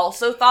Jaha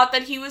also thought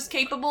that he was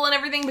capable and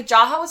everything, but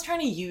Jaha was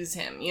trying to use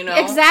him,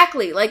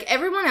 Exactly.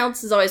 Everyone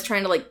else is always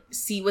trying to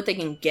see what they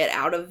can get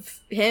out of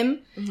him.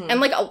 Mm-hmm.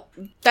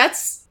 And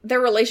that's their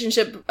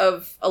relationship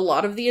of a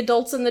lot of the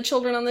adults and the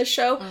children on this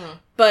show. Mm-hmm.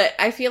 But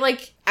I feel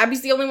like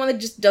Abby's the only one that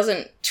just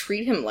doesn't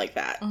treat him like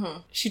that.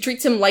 Mm-hmm. She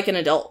treats him like an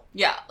adult.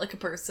 Yeah, like a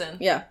person.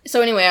 Yeah.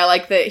 So anyway, I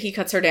like that he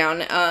cuts her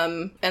down,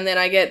 and then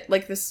I get,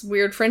 this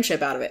weird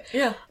friendship out of it.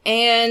 Yeah.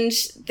 And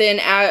then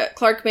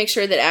Clark makes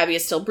sure that Abby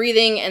is still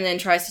breathing, and then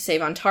tries to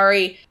save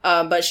Antari,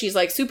 but she's,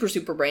 super,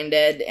 super brain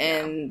dead,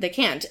 and they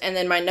can't. And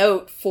then my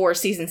note for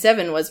season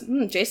 7 was,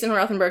 Jason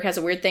Rothenberg has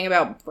a weird thing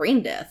about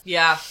brain death.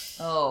 Yeah.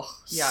 Oh,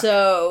 yeah.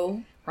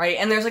 So... Right,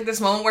 and there's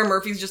this moment where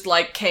Murphy's just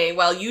okay,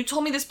 well, you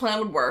told me this plan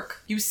would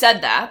work. You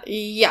said that.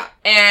 Yeah.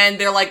 And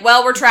they're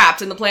well, we're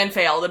trapped and the plan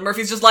failed. And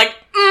Murphy's just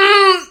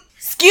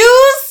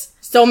excuse?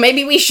 So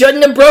maybe we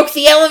shouldn't have broke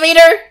the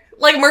elevator?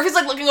 Like, Murphy's,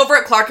 like, looking over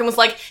at Clark and was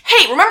like,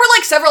 hey, remember,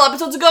 like, several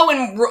episodes ago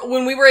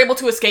when we were able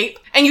to escape?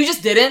 And you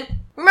just didn't?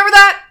 Remember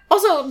that?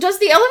 Also, does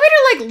the elevator,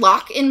 like,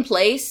 lock in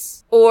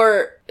place?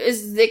 Or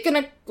is it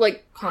gonna,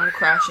 like... come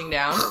crashing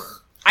down?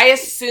 I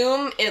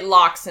assume it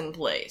locks in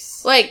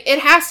place. Like, it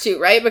has to,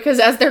 right? Because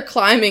as they're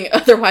climbing,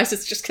 otherwise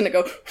it's just gonna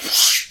go...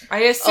 I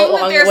assume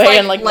that there's,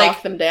 and, like,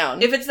 knock them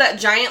down. If it's that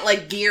giant,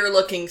 like,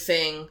 gear-looking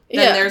thing,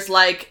 then there's,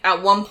 like,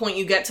 at one point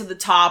you get to the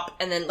top,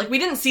 and then, like, we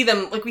didn't see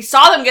them... Like, we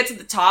saw them get to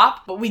the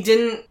top, but we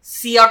didn't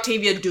see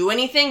Octavia do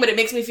anything, but it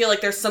makes me feel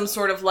like there's some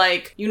sort of,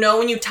 like... You know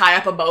when you tie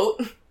up a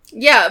boat?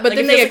 Yeah, but like,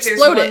 then they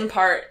explode it. One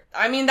part.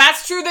 I mean,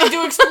 that's true, they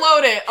do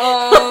explode it.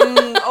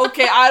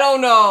 Okay, I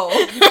don't know.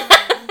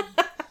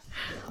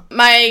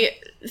 My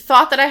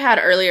thought that I had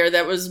earlier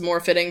that was more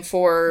fitting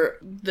for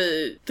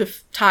the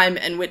time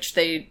in which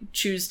they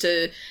choose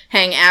to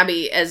hang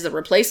Abby as the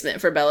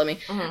replacement for Bellamy.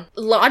 Mm-hmm.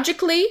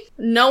 Logically,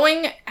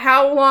 knowing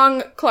how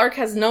long Clark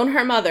has known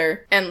her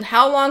mother and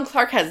how long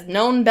Clark has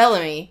known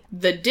Bellamy,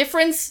 the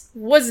difference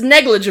was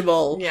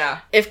negligible.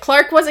 Yeah. If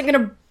Clark wasn't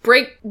going to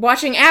break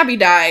watching Abby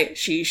die,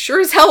 she sure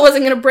as hell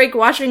wasn't going to break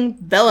watching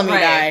Bellamy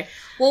die.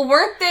 Well,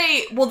 weren't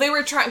they... Well, they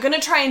were gonna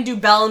try and do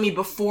Bellamy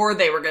before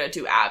they were gonna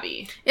do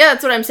Abby. Yeah,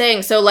 that's what I'm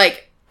saying. So,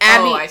 like,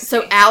 Abby...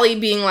 so Allie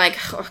being like,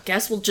 I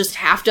guess we'll just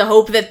have to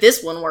hope that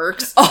this one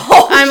works.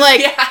 I'm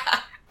like...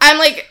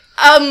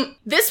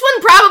 this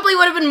one probably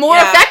would have been more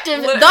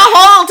effective the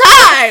whole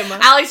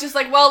time! Allie's just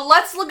like, well,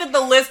 let's look at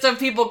the list of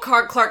people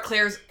Clark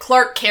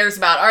cares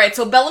about. Alright,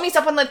 so Bellamy's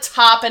up on the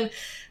top, and...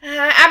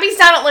 Abby's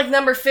down at, like,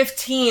 number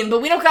 15,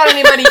 but we don't got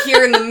anybody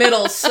here in the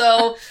middle,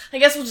 so I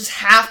guess we'll just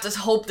have to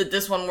hope that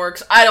this one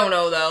works. I don't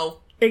know, though.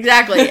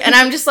 Exactly. And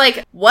I'm just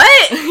like,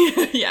 what?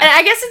 Yeah. And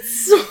I guess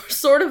it's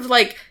sort of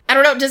like, I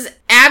don't know, does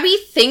Abby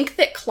think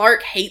that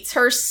Clark hates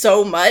her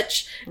so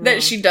much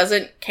that she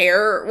doesn't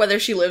care whether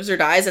she lives or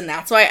dies, and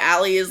that's why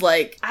Allie is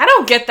like... I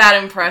don't get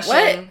that impression.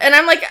 What? And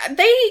I'm like,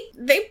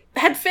 they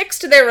had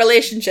fixed their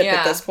relationship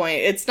at this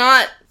point. It's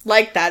not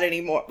like that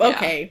anymore.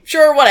 Okay,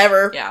 sure,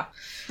 whatever. Yeah.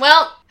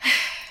 Well...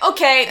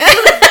 Okay,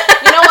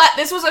 you know what?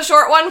 This was a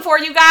short one for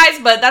you guys,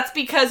 but that's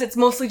because it's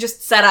mostly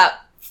just set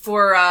up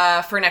for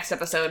next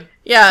episode.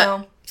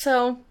 Yeah.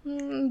 So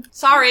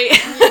sorry.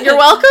 You're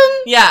welcome?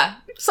 Yeah.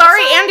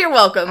 Sorry, and you're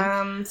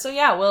welcome. So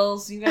yeah, we'll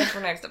see you guys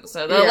for next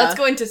episode. Let's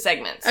go into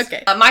segments.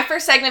 Okay. My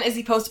first segment is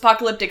the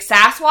post-apocalyptic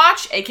sass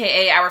watch,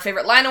 aka our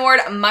favorite line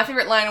award. My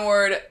favorite line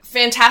award,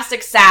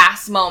 fantastic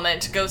sass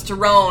moment, goes to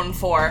Roan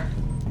for...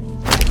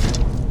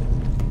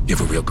 You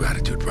have a real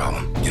gratitude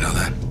problem. You know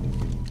that?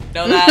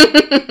 Know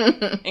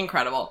that?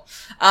 Incredible.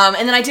 And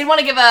then I did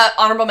want to give an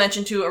honorable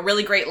mention to a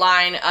really great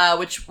line,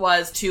 which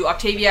was to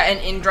Octavia and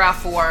Indra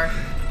for...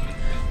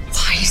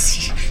 Why is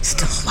he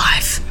still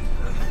alive?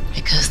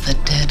 Because the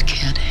dead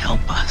can't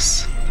help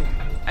us.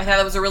 I thought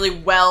that was a really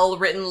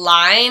well-written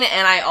line,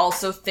 and I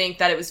also think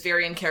that it was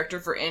very in character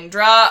for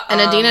Indra.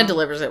 And Adina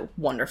delivers it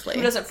wonderfully.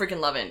 Who doesn't freaking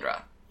love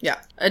Indra? Yeah.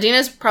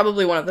 Adina's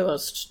probably one of the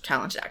most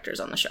talented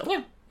actors on the show.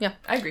 Yeah,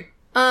 I agree.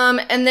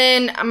 And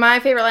then my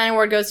favorite line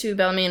award goes to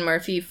Bellamy and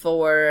Murphy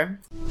for...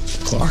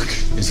 Clark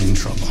is in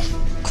trouble.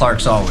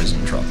 Clark's always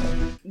in trouble.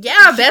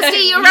 Yeah,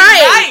 bestie, you're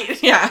right!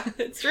 Yeah,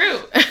 it's true.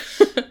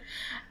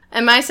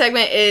 And my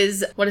segment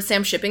is, what is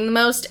Sam shipping the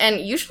most? And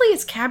usually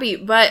it's Cabby,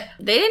 but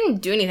they didn't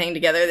do anything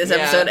together this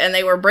episode, and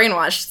they were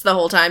brainwashed the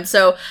whole time.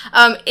 So,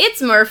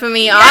 it's Murph and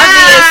me,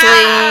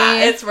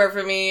 obviously. It's Murph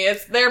and me.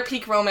 It's their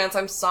peak romance,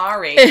 I'm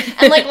sorry.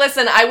 And, like,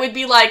 listen, I would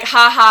be like,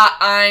 haha,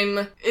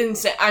 I'm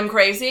insane, I'm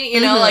crazy,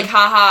 you know, like,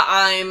 haha,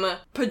 I'm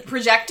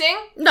projecting.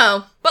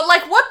 No. But,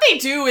 like, what they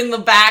do in the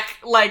back,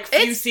 like,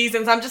 few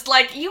seasons, I'm just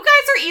like, you guys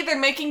are either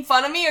making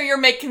fun of me or you're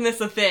making this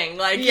a thing.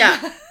 Like,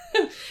 yeah.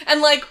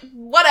 And, like,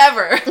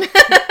 whatever.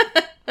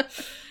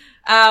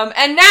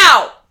 And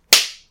now,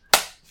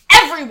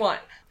 everyone,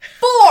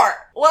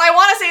 for what I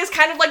want to say is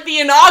kind of like the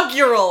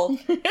inaugural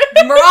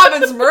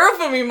Robin's Murph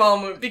and Me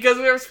moment, because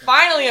we were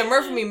finally a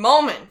Murph and Me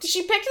moment.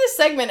 She picked this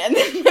segment and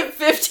then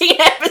 15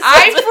 episodes.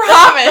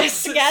 I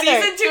promise. Together.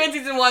 Season 2 and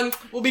Season 1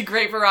 will be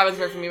great for Robin's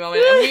Murph and Me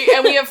moment.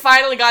 And we have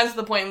finally gotten to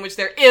the point in which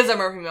there is a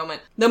Murphy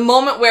moment. The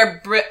moment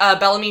where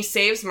Bellamy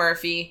saves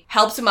Murphy,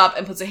 helps him up,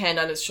 and puts a hand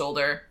on his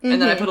shoulder.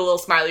 And then I put a little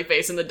smiley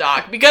face in the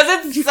doc, because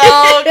it's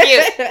so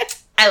cute.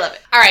 I love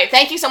it. Alright,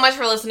 thank you so much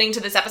for listening to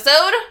this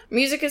episode.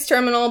 Music is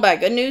Terminal by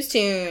Good News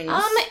Tunes.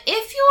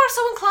 If you are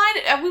so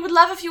inclined, we would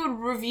love if you would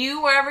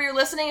review wherever you're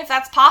listening, if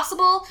that's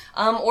possible.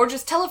 Or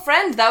just tell a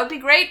friend. That would be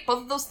great.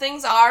 Both of those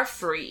things are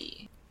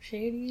free.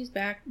 Shady's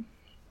back.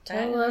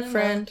 Tell a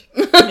friend.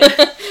 He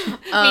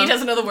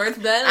doesn't know the words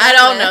then? I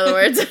don't know the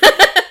words.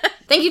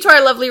 Thank you to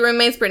our lovely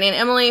roommates, Brittany and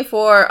Emily,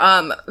 for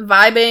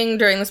vibing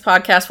during this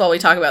podcast while we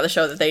talk about the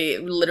show that they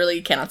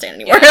literally cannot stand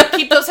anymore. Yeah,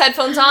 keep those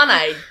headphones on.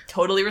 I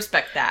totally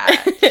respect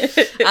that.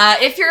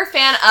 If you're a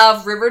fan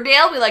of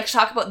Riverdale, we like to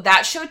talk about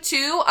that show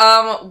too.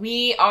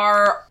 We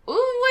are... Ooh,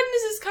 when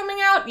is this coming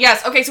out?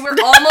 Yes, okay, so we're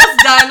almost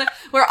done.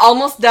 We're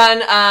almost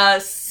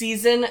done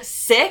season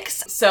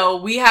 6. So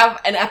we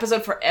have an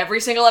episode for every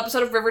single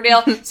episode of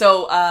Riverdale.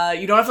 So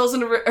you don't have to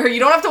listen to... or you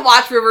don't have to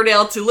watch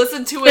Riverdale to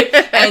listen to it.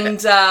 And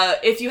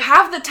if you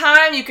have the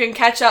time, you can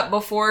catch up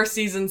before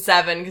season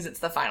 7 because it's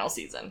the final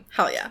season.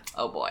 Hell yeah.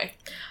 Oh boy.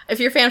 If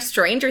you're a fan of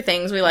Stranger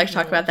Things, we like to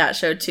talk about that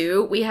show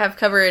too. We have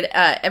covered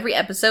every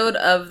episode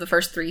of the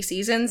first 3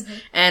 seasons,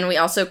 and we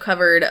also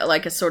covered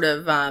like a sort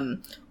of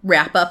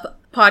wrap-up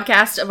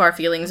podcast of our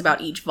feelings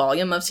about each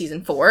volume of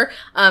season 4,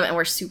 and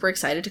we're super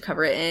excited to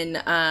cover it in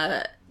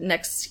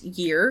next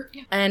year.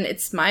 Yeah. And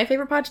it's my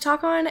favorite pod to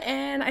talk on,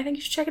 and I think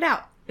you should check it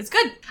out. It's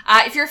good.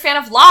 If you're a fan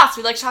of Lost,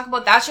 we like to talk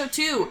about that show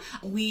too.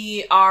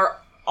 We are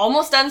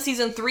almost done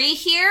season 3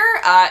 here.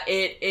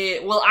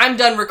 Well, I'm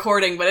done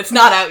recording, but it's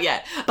not out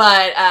yet.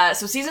 But,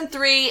 so season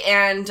 3,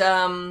 and,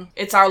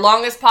 it's our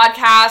longest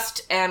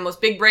podcast and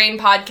most big brain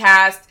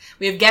podcast.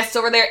 We have guests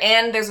over there,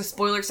 and there's a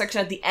spoiler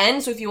section at the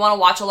end, so if you want to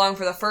watch along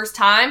for the first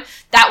time,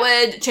 that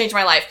would change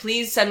my life.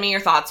 Please send me your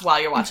thoughts while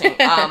you're watching.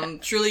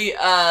 Truly,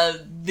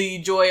 the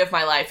joy of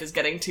my life is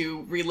getting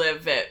to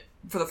relive it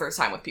for the first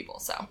time with people,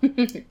 so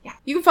yeah.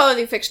 You can follow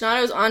the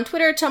Afictionados on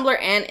Twitter, Tumblr,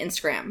 and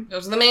Instagram.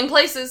 Those are the main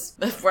places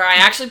where I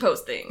actually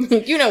post things.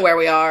 You know where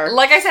we are.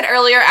 Like I said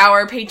earlier,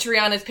 our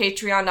Patreon is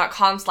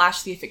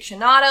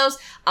patreon.com/theafictionados.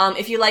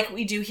 If you like what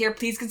we do here,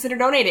 please consider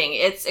donating.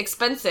 It's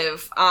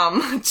expensive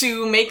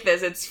to make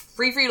this. It's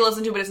free for you to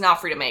listen to, but it's not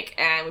free to make.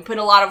 And we put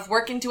a lot of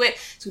work into it,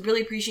 so we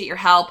really appreciate your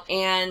help.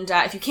 And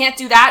if you can't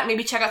do that,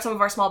 maybe check out some of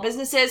our small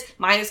businesses.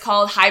 Mine is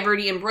called Hi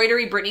Birdie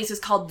Embroidery. Brittany's is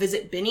called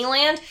Visit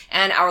Binnyland.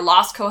 And our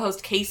Lost co-host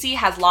Casey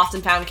has Lost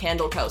and Found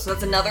Candle Co. So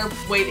that's another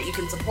way that you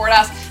can support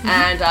us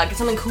and get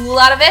something cool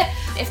out of it.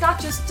 If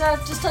not, just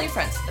tell your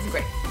friends. That'd be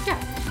great. Yeah.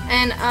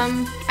 And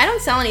I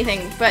don't sell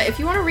anything, but if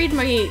you want to read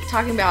me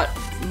talking about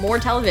more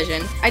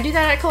television, I do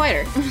that at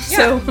Collider.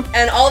 So,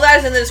 and all that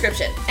is in the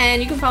description.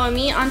 And you can follow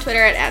me on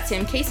Twitter at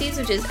SamCaseys,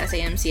 which is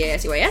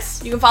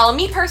SamCaseys. You can follow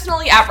me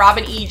personally at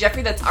Robin E.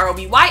 Jeffrey. That's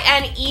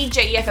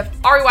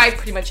ROBYNEJEFFREY,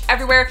 pretty much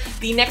everywhere.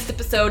 The next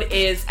episode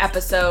is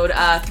episode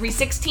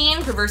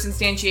 316, Perverse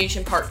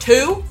Instantiation Part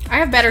 2. I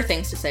have better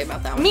things to say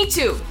about that one. Me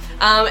too.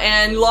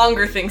 And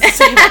longer things to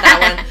say about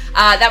that one.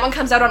 That one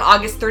comes out on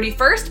August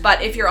 31st,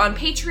 but if you're on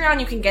Patreon,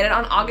 you can get it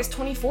on August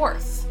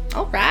 24th.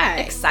 All right.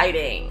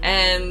 Exciting.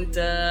 And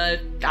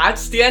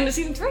that's the end of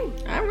season 3.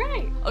 All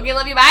right. Okay,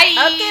 love you. Bye. Okay,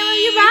 love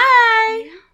you. Bye.